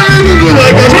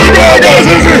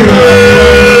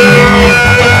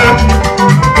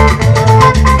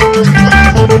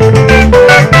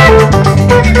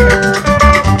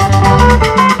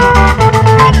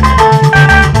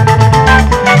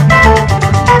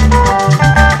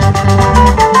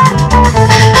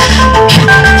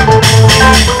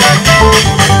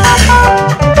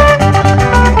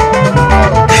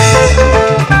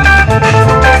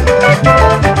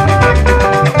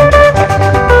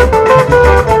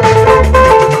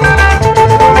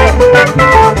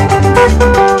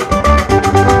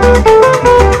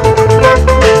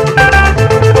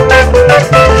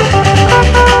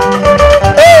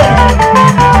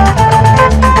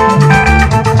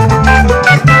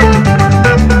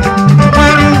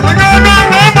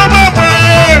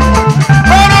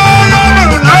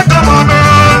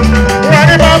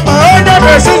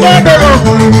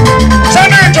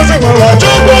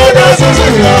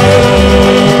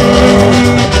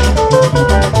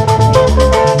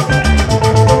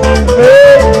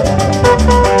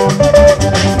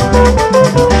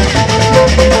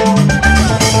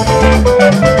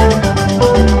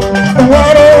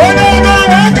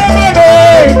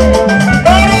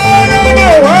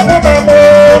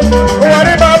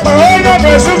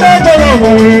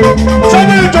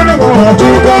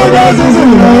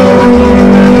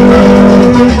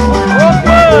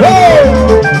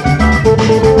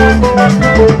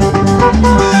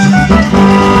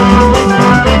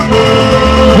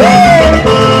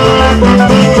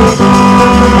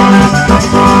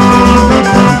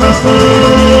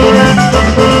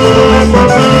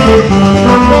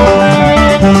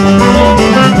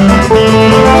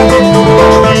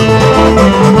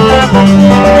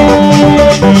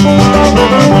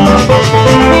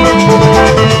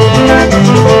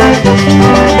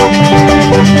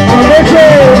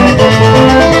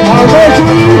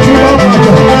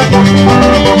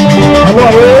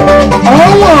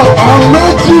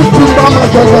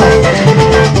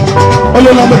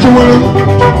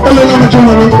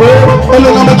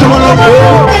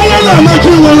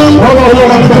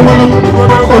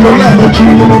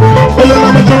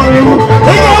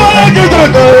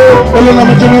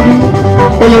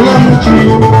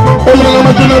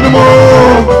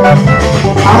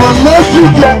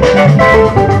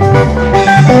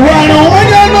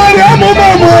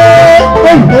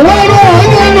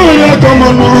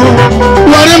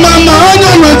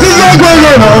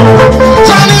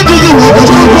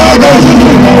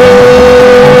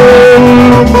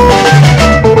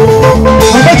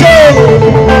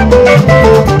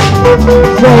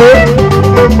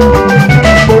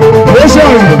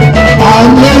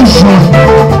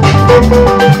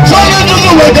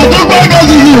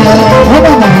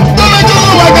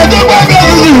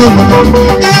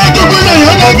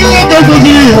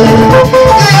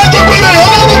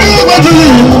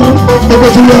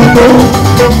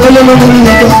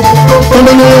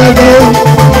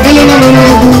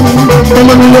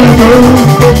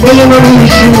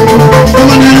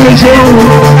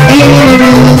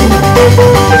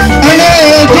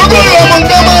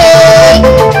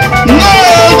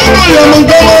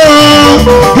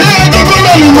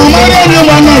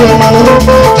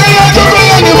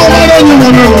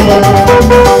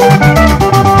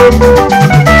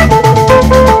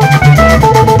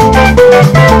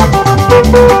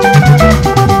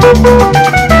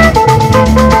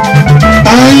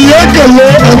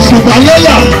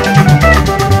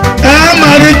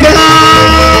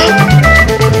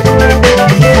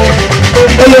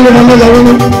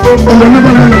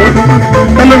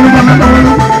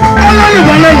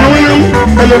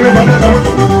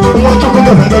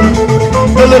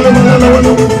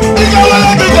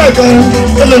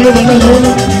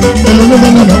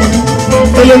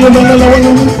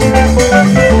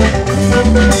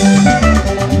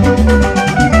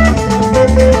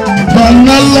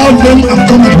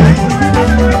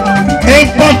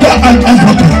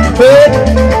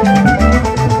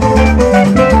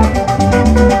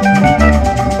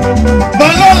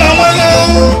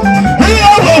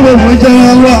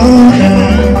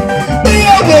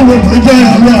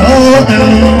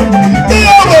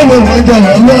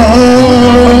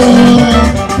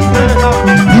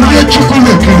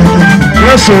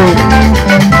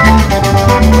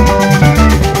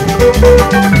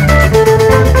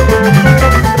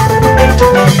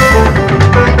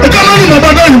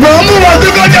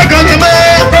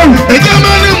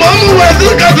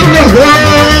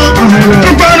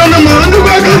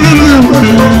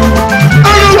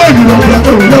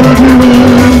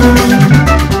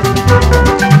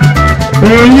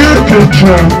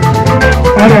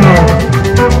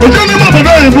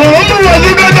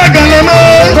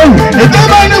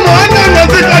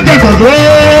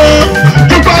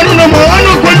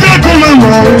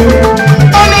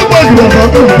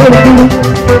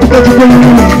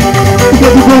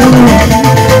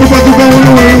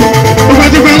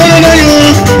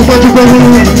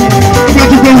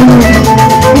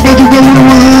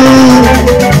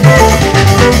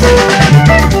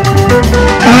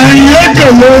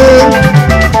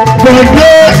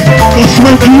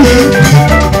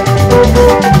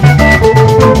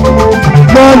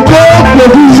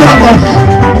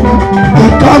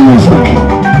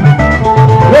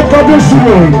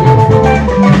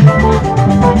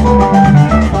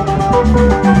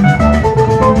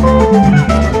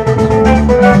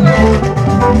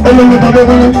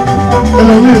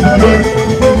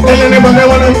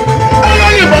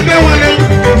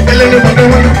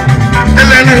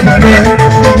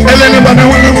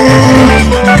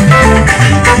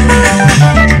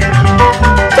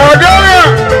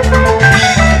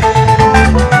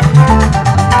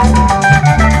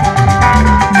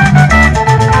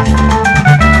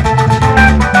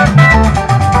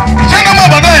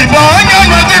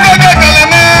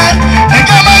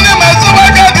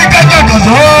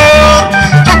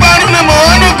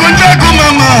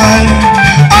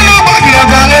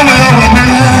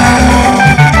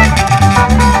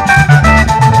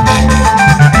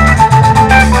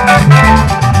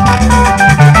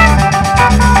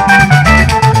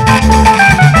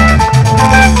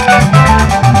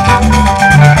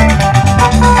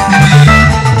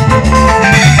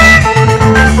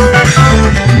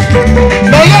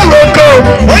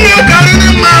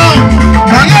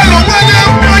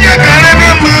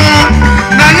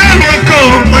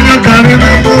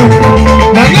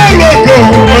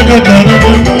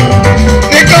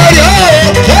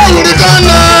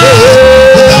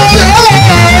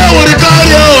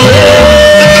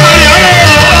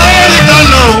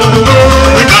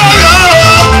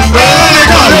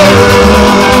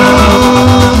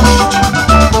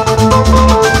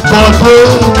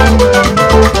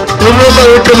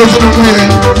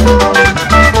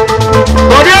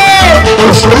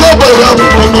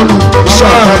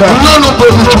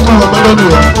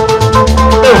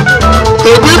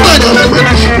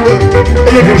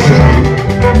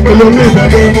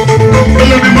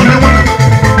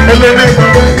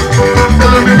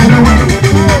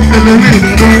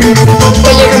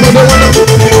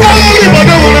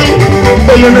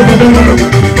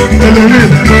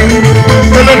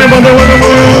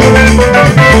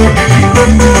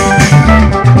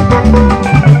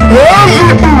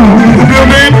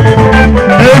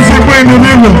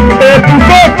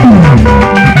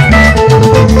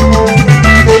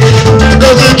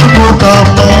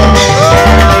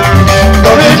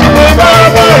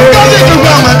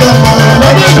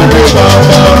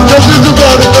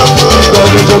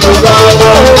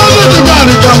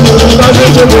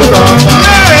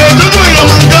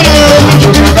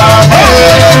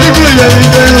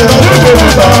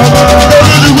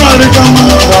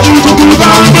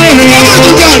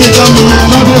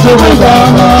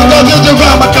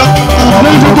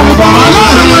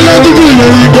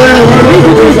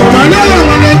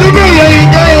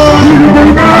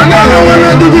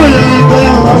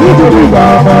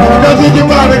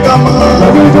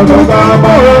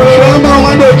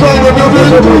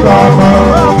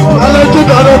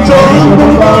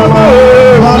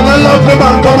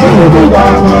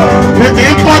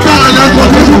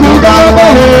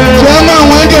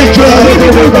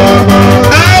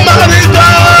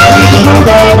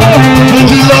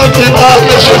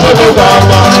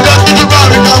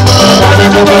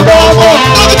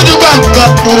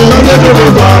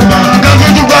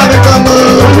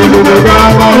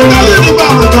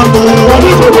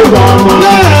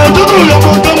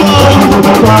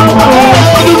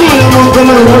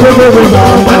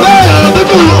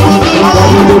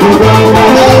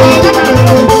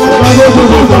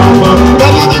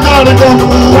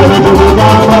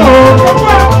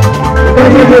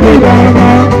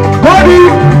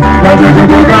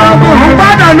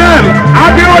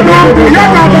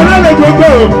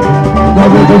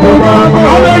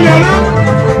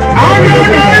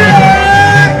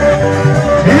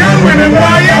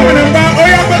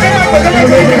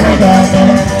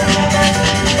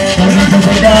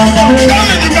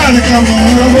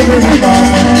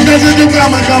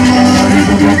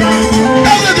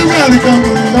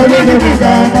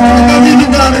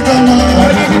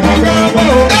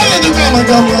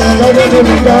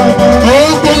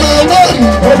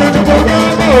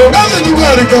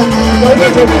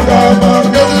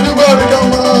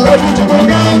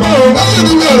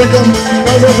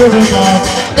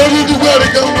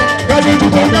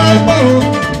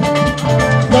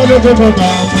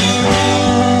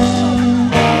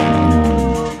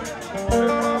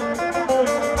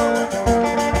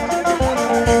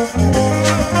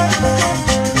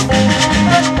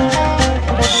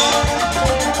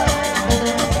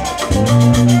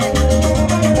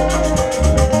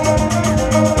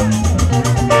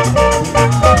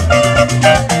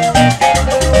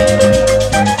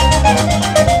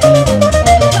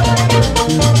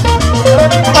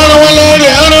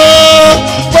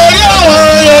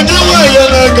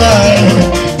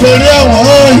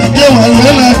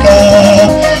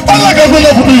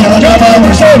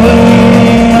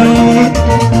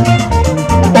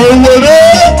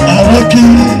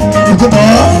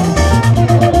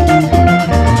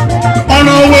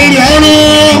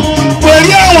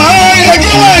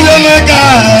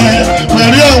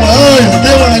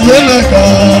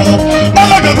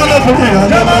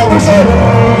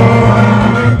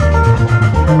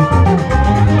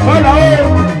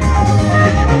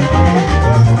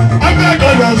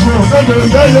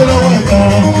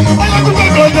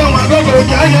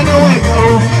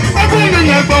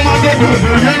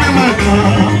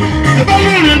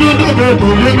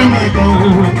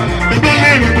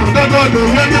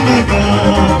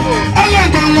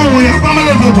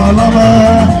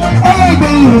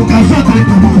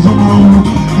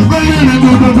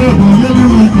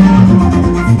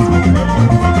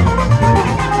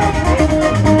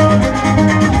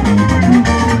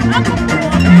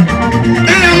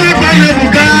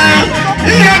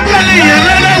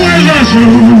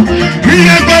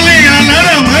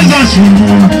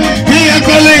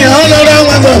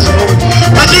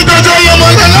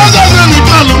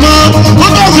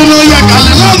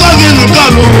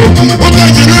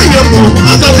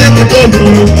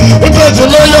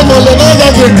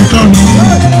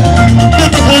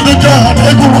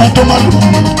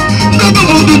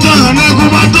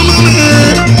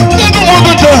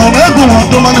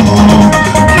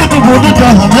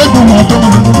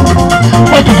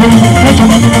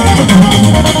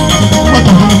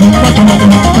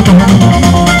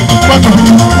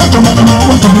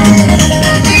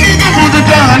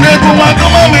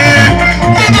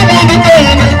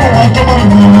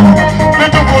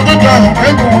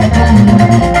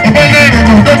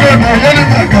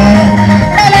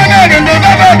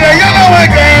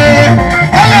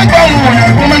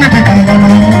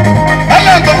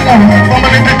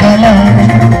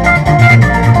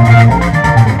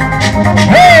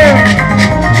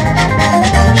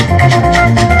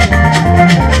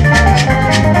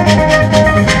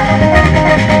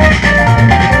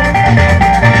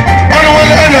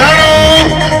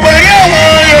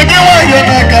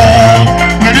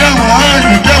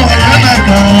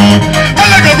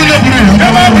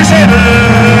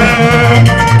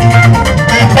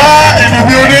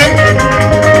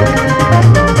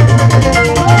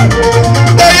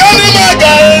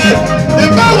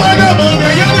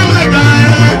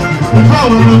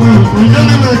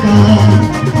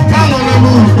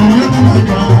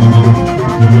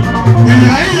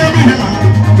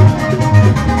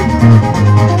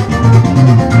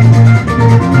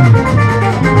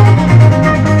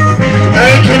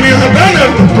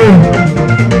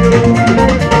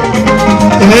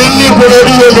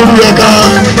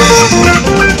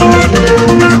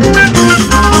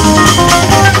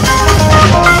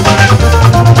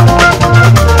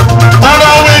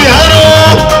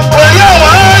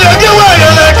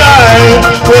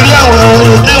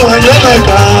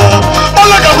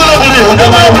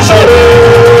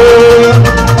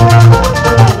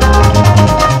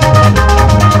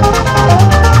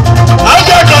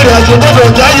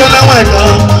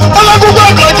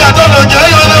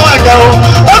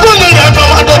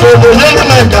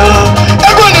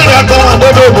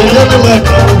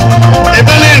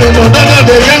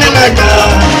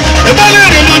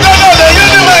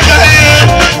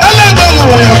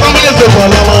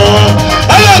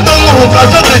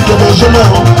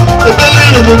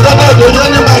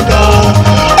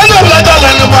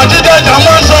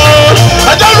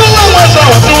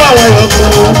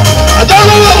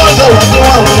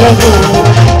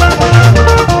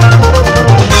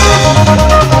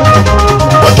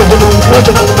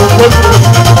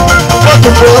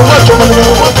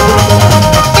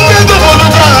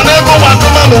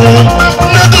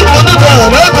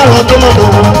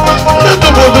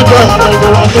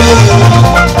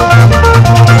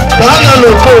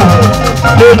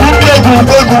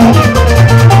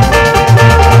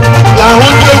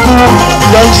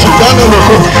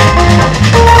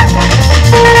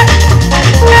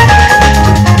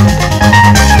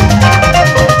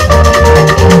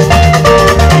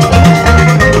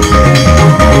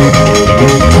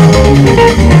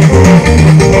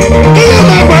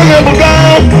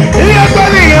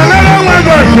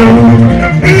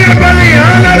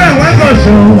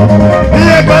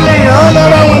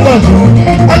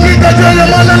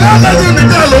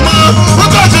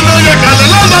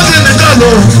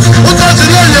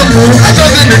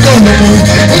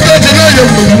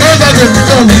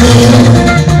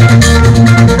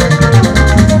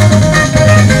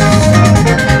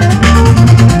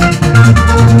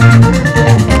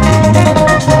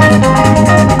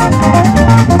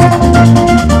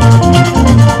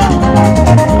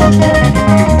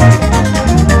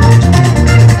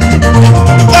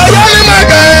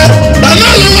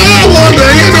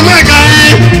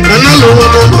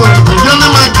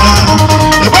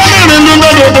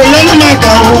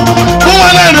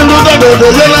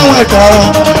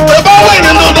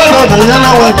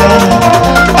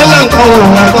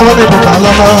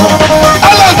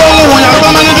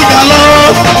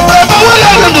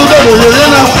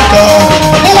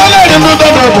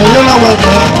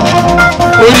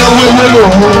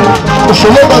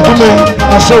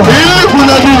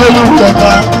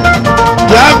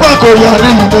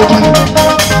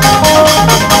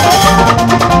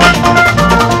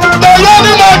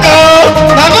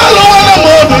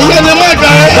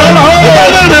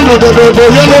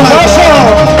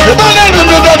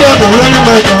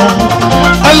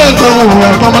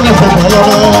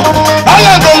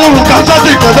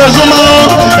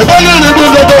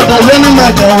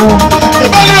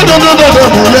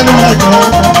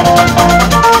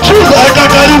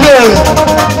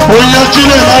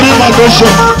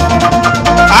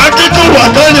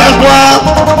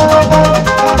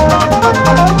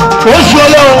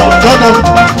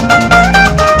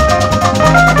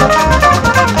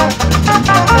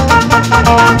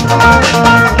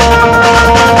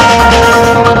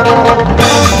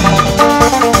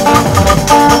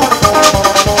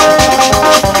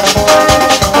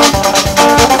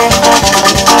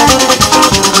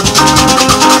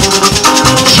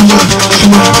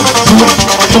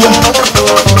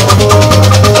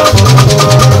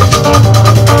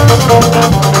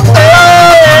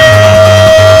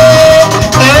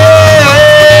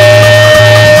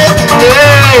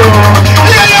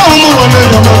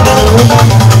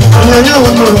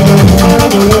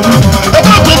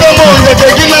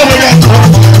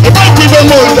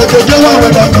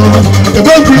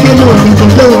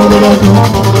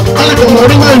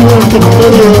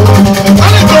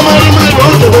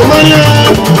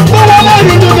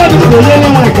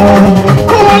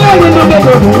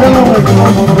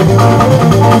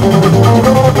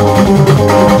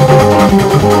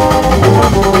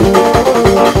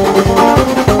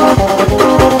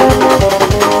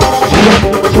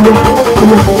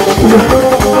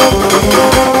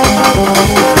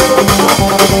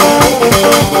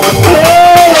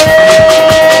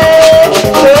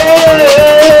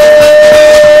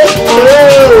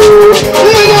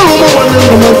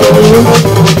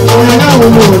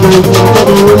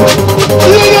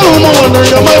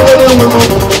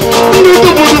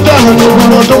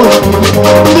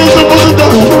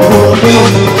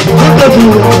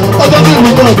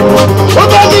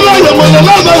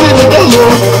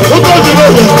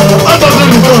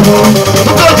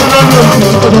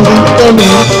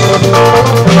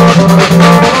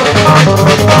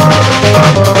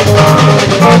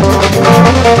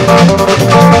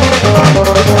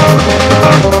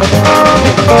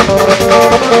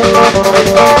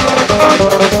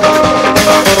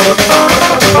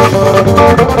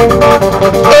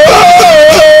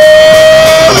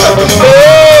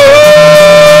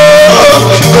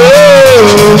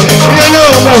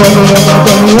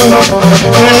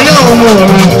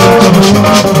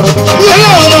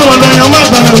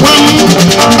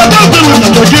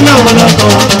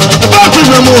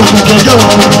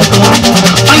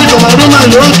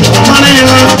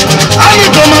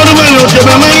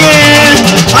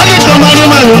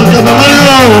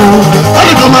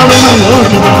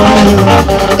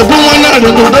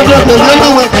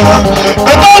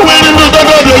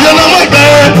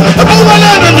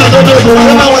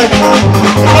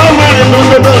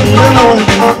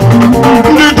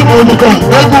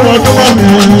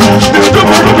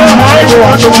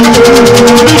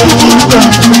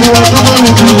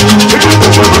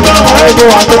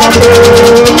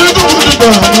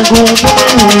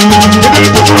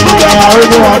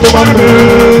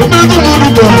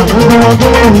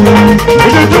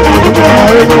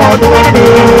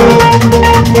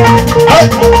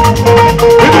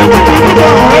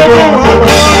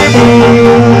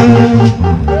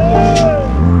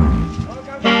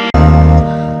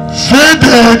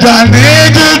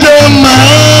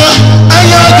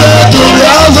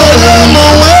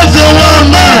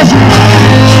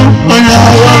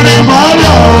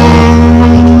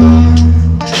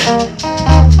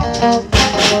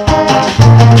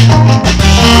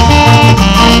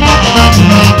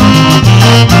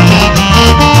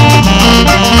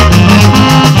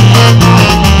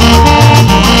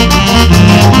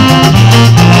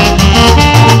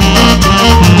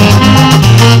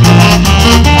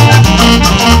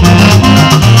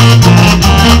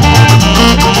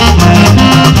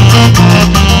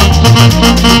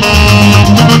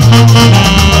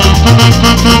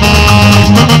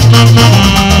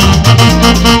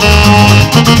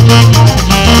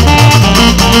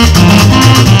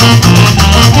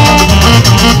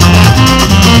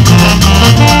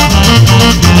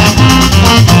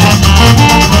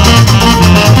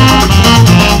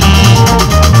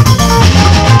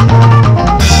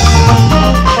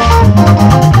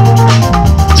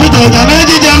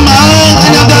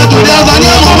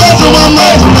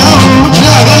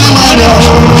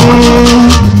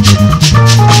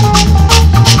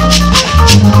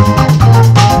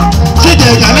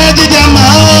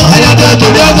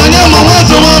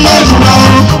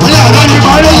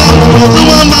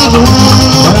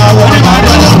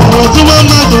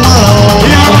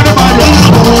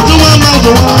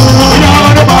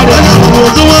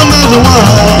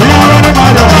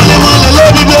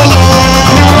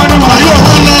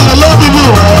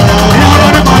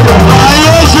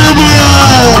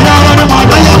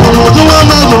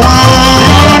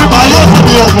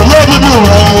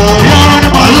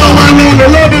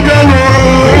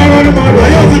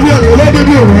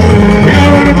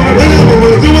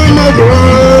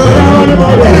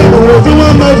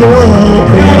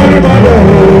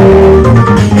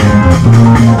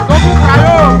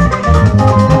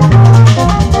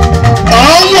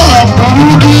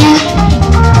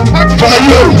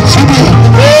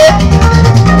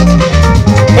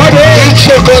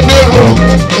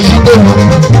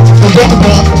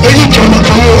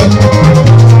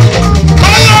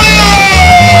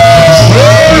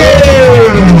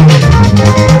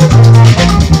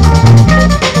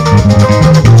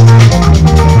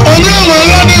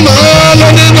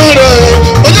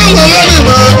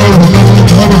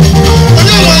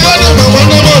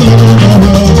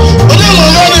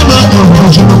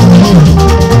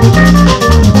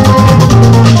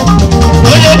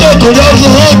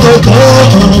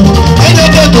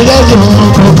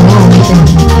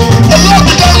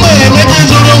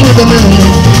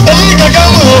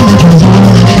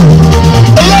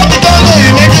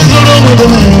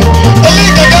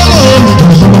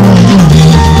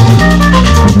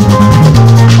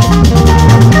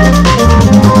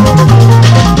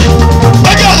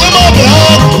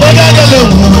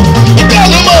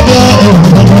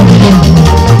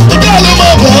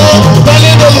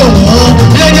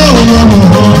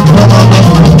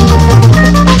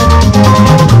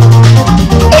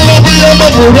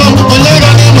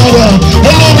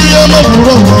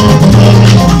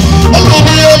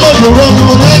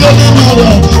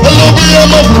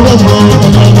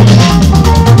 Hello,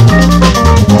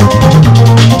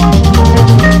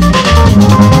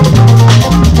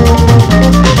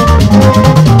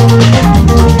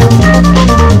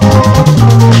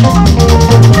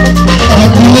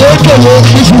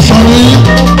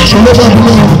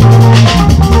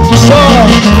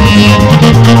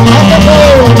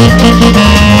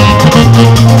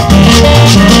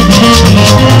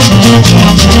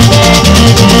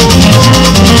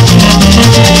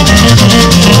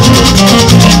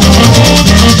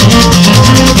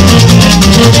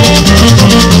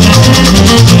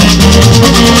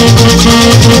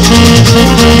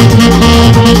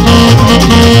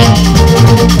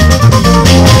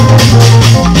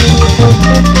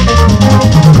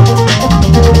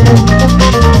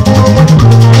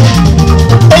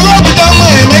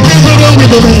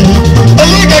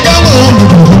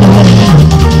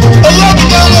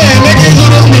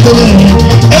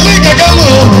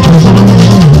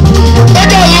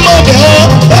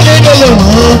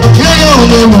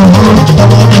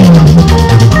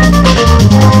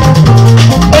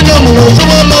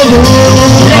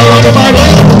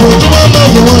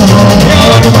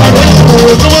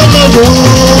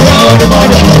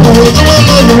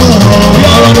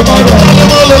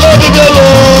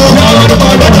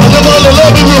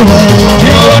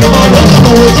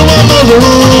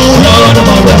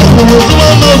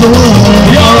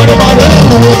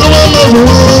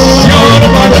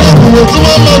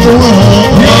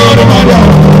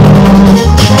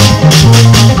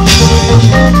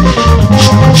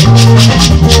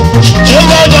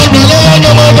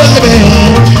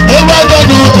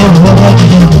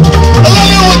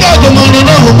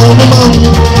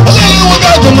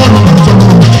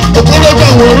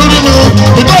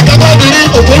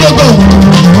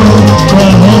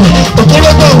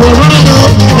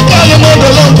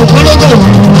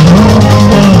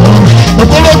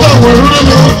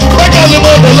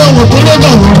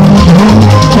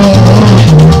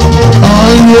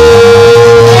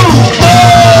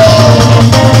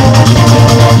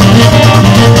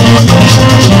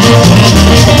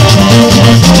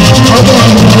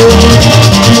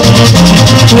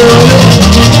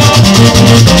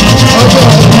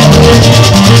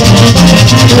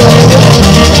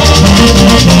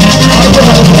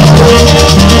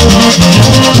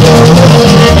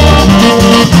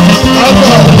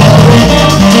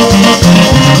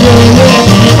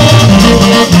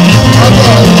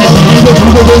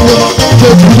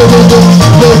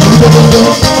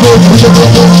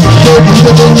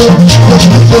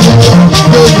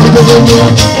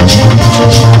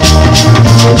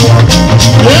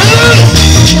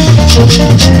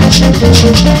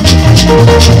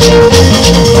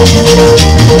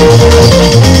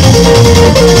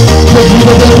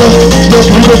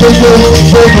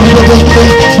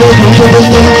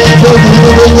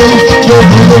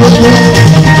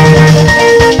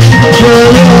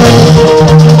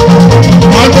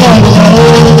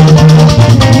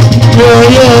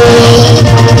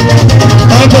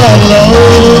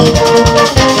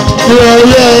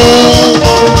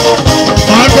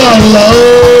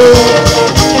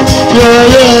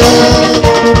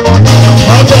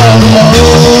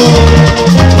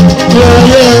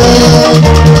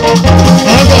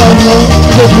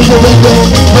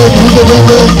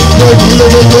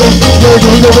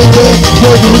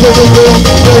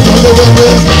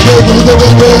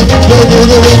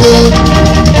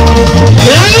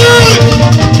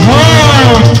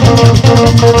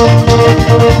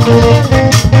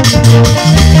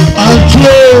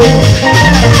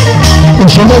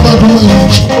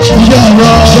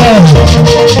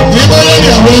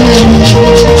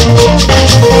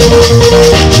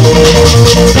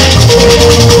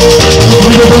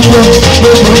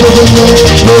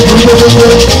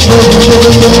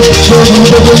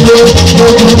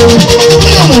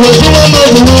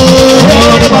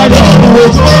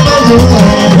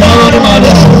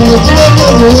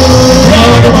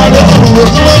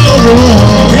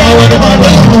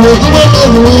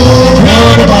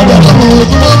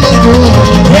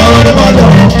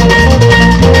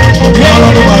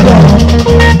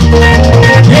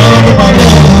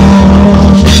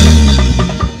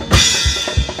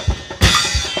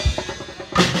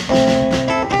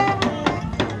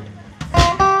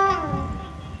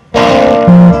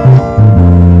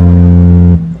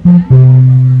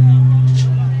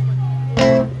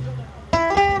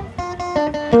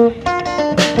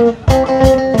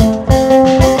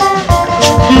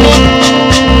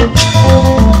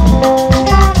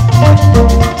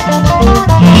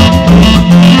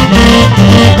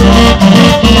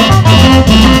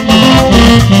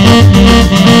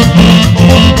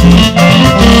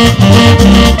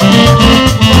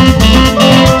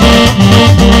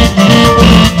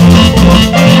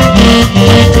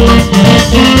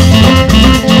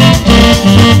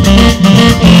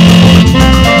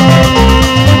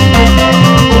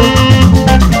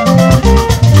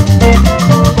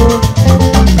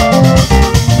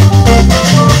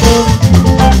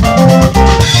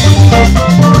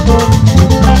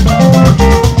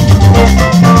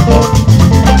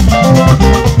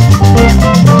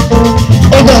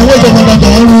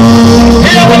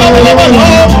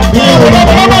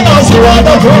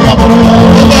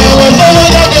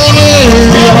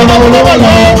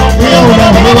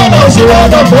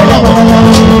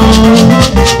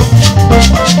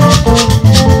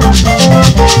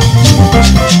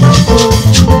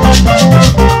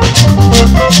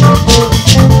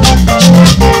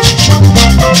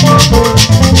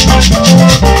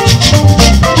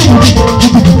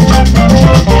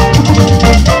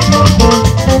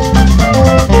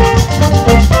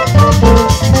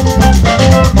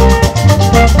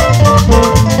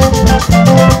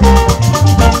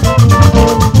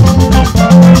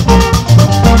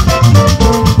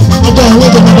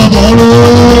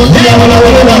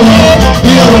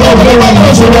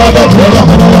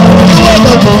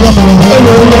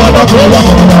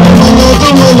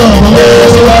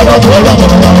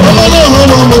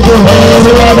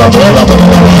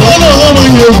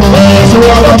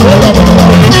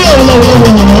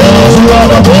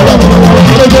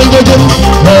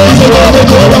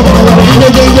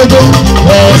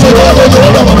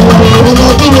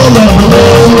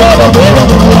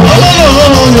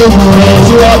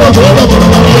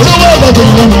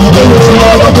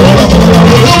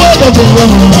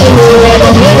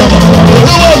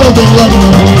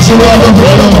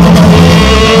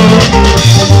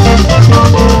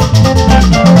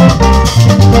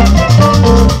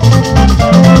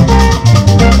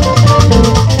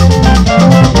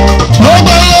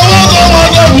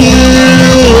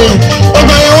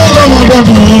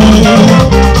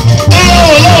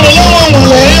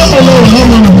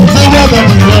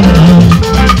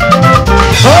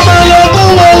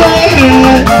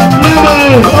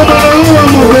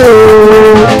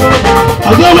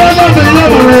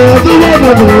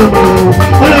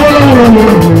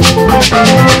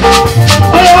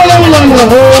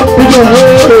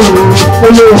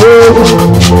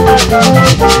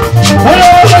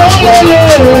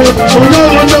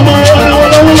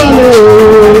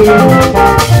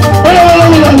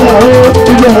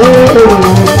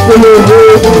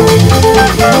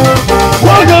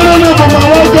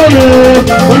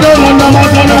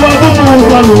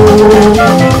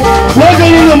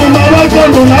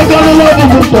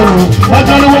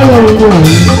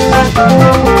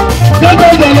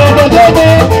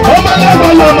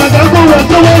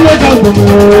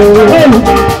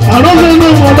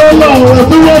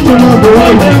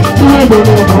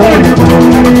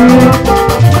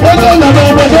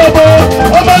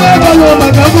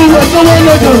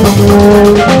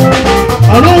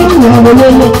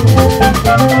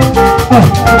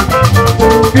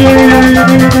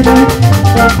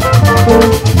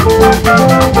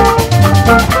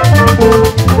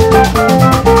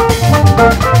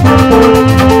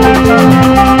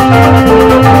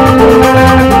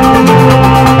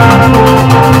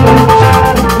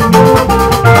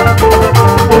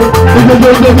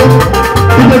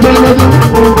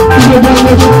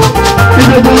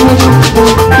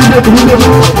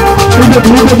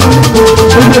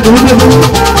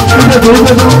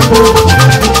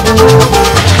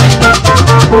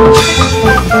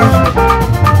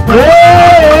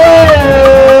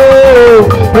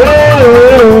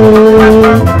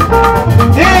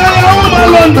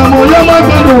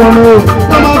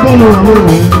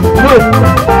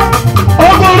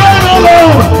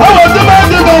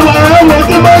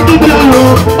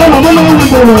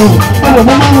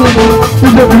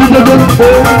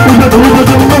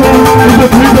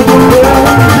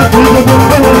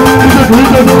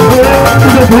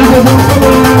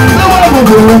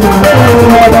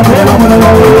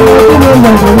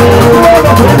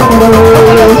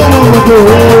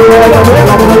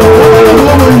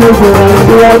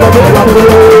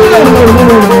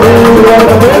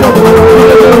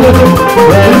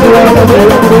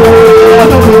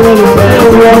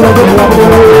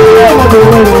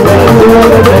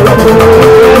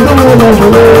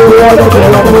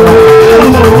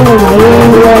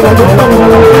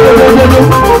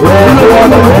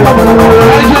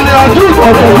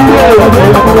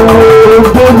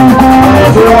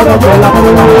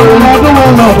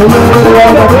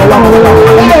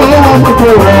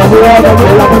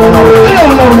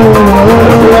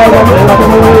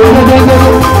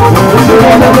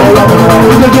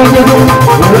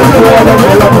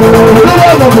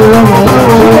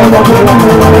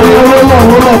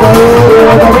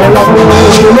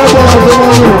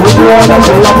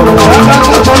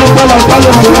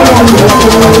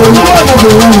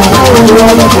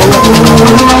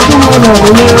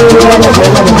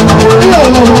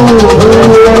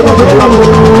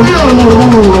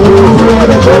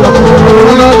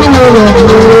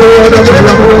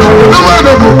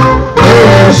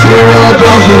 Yes,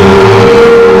 Thank you.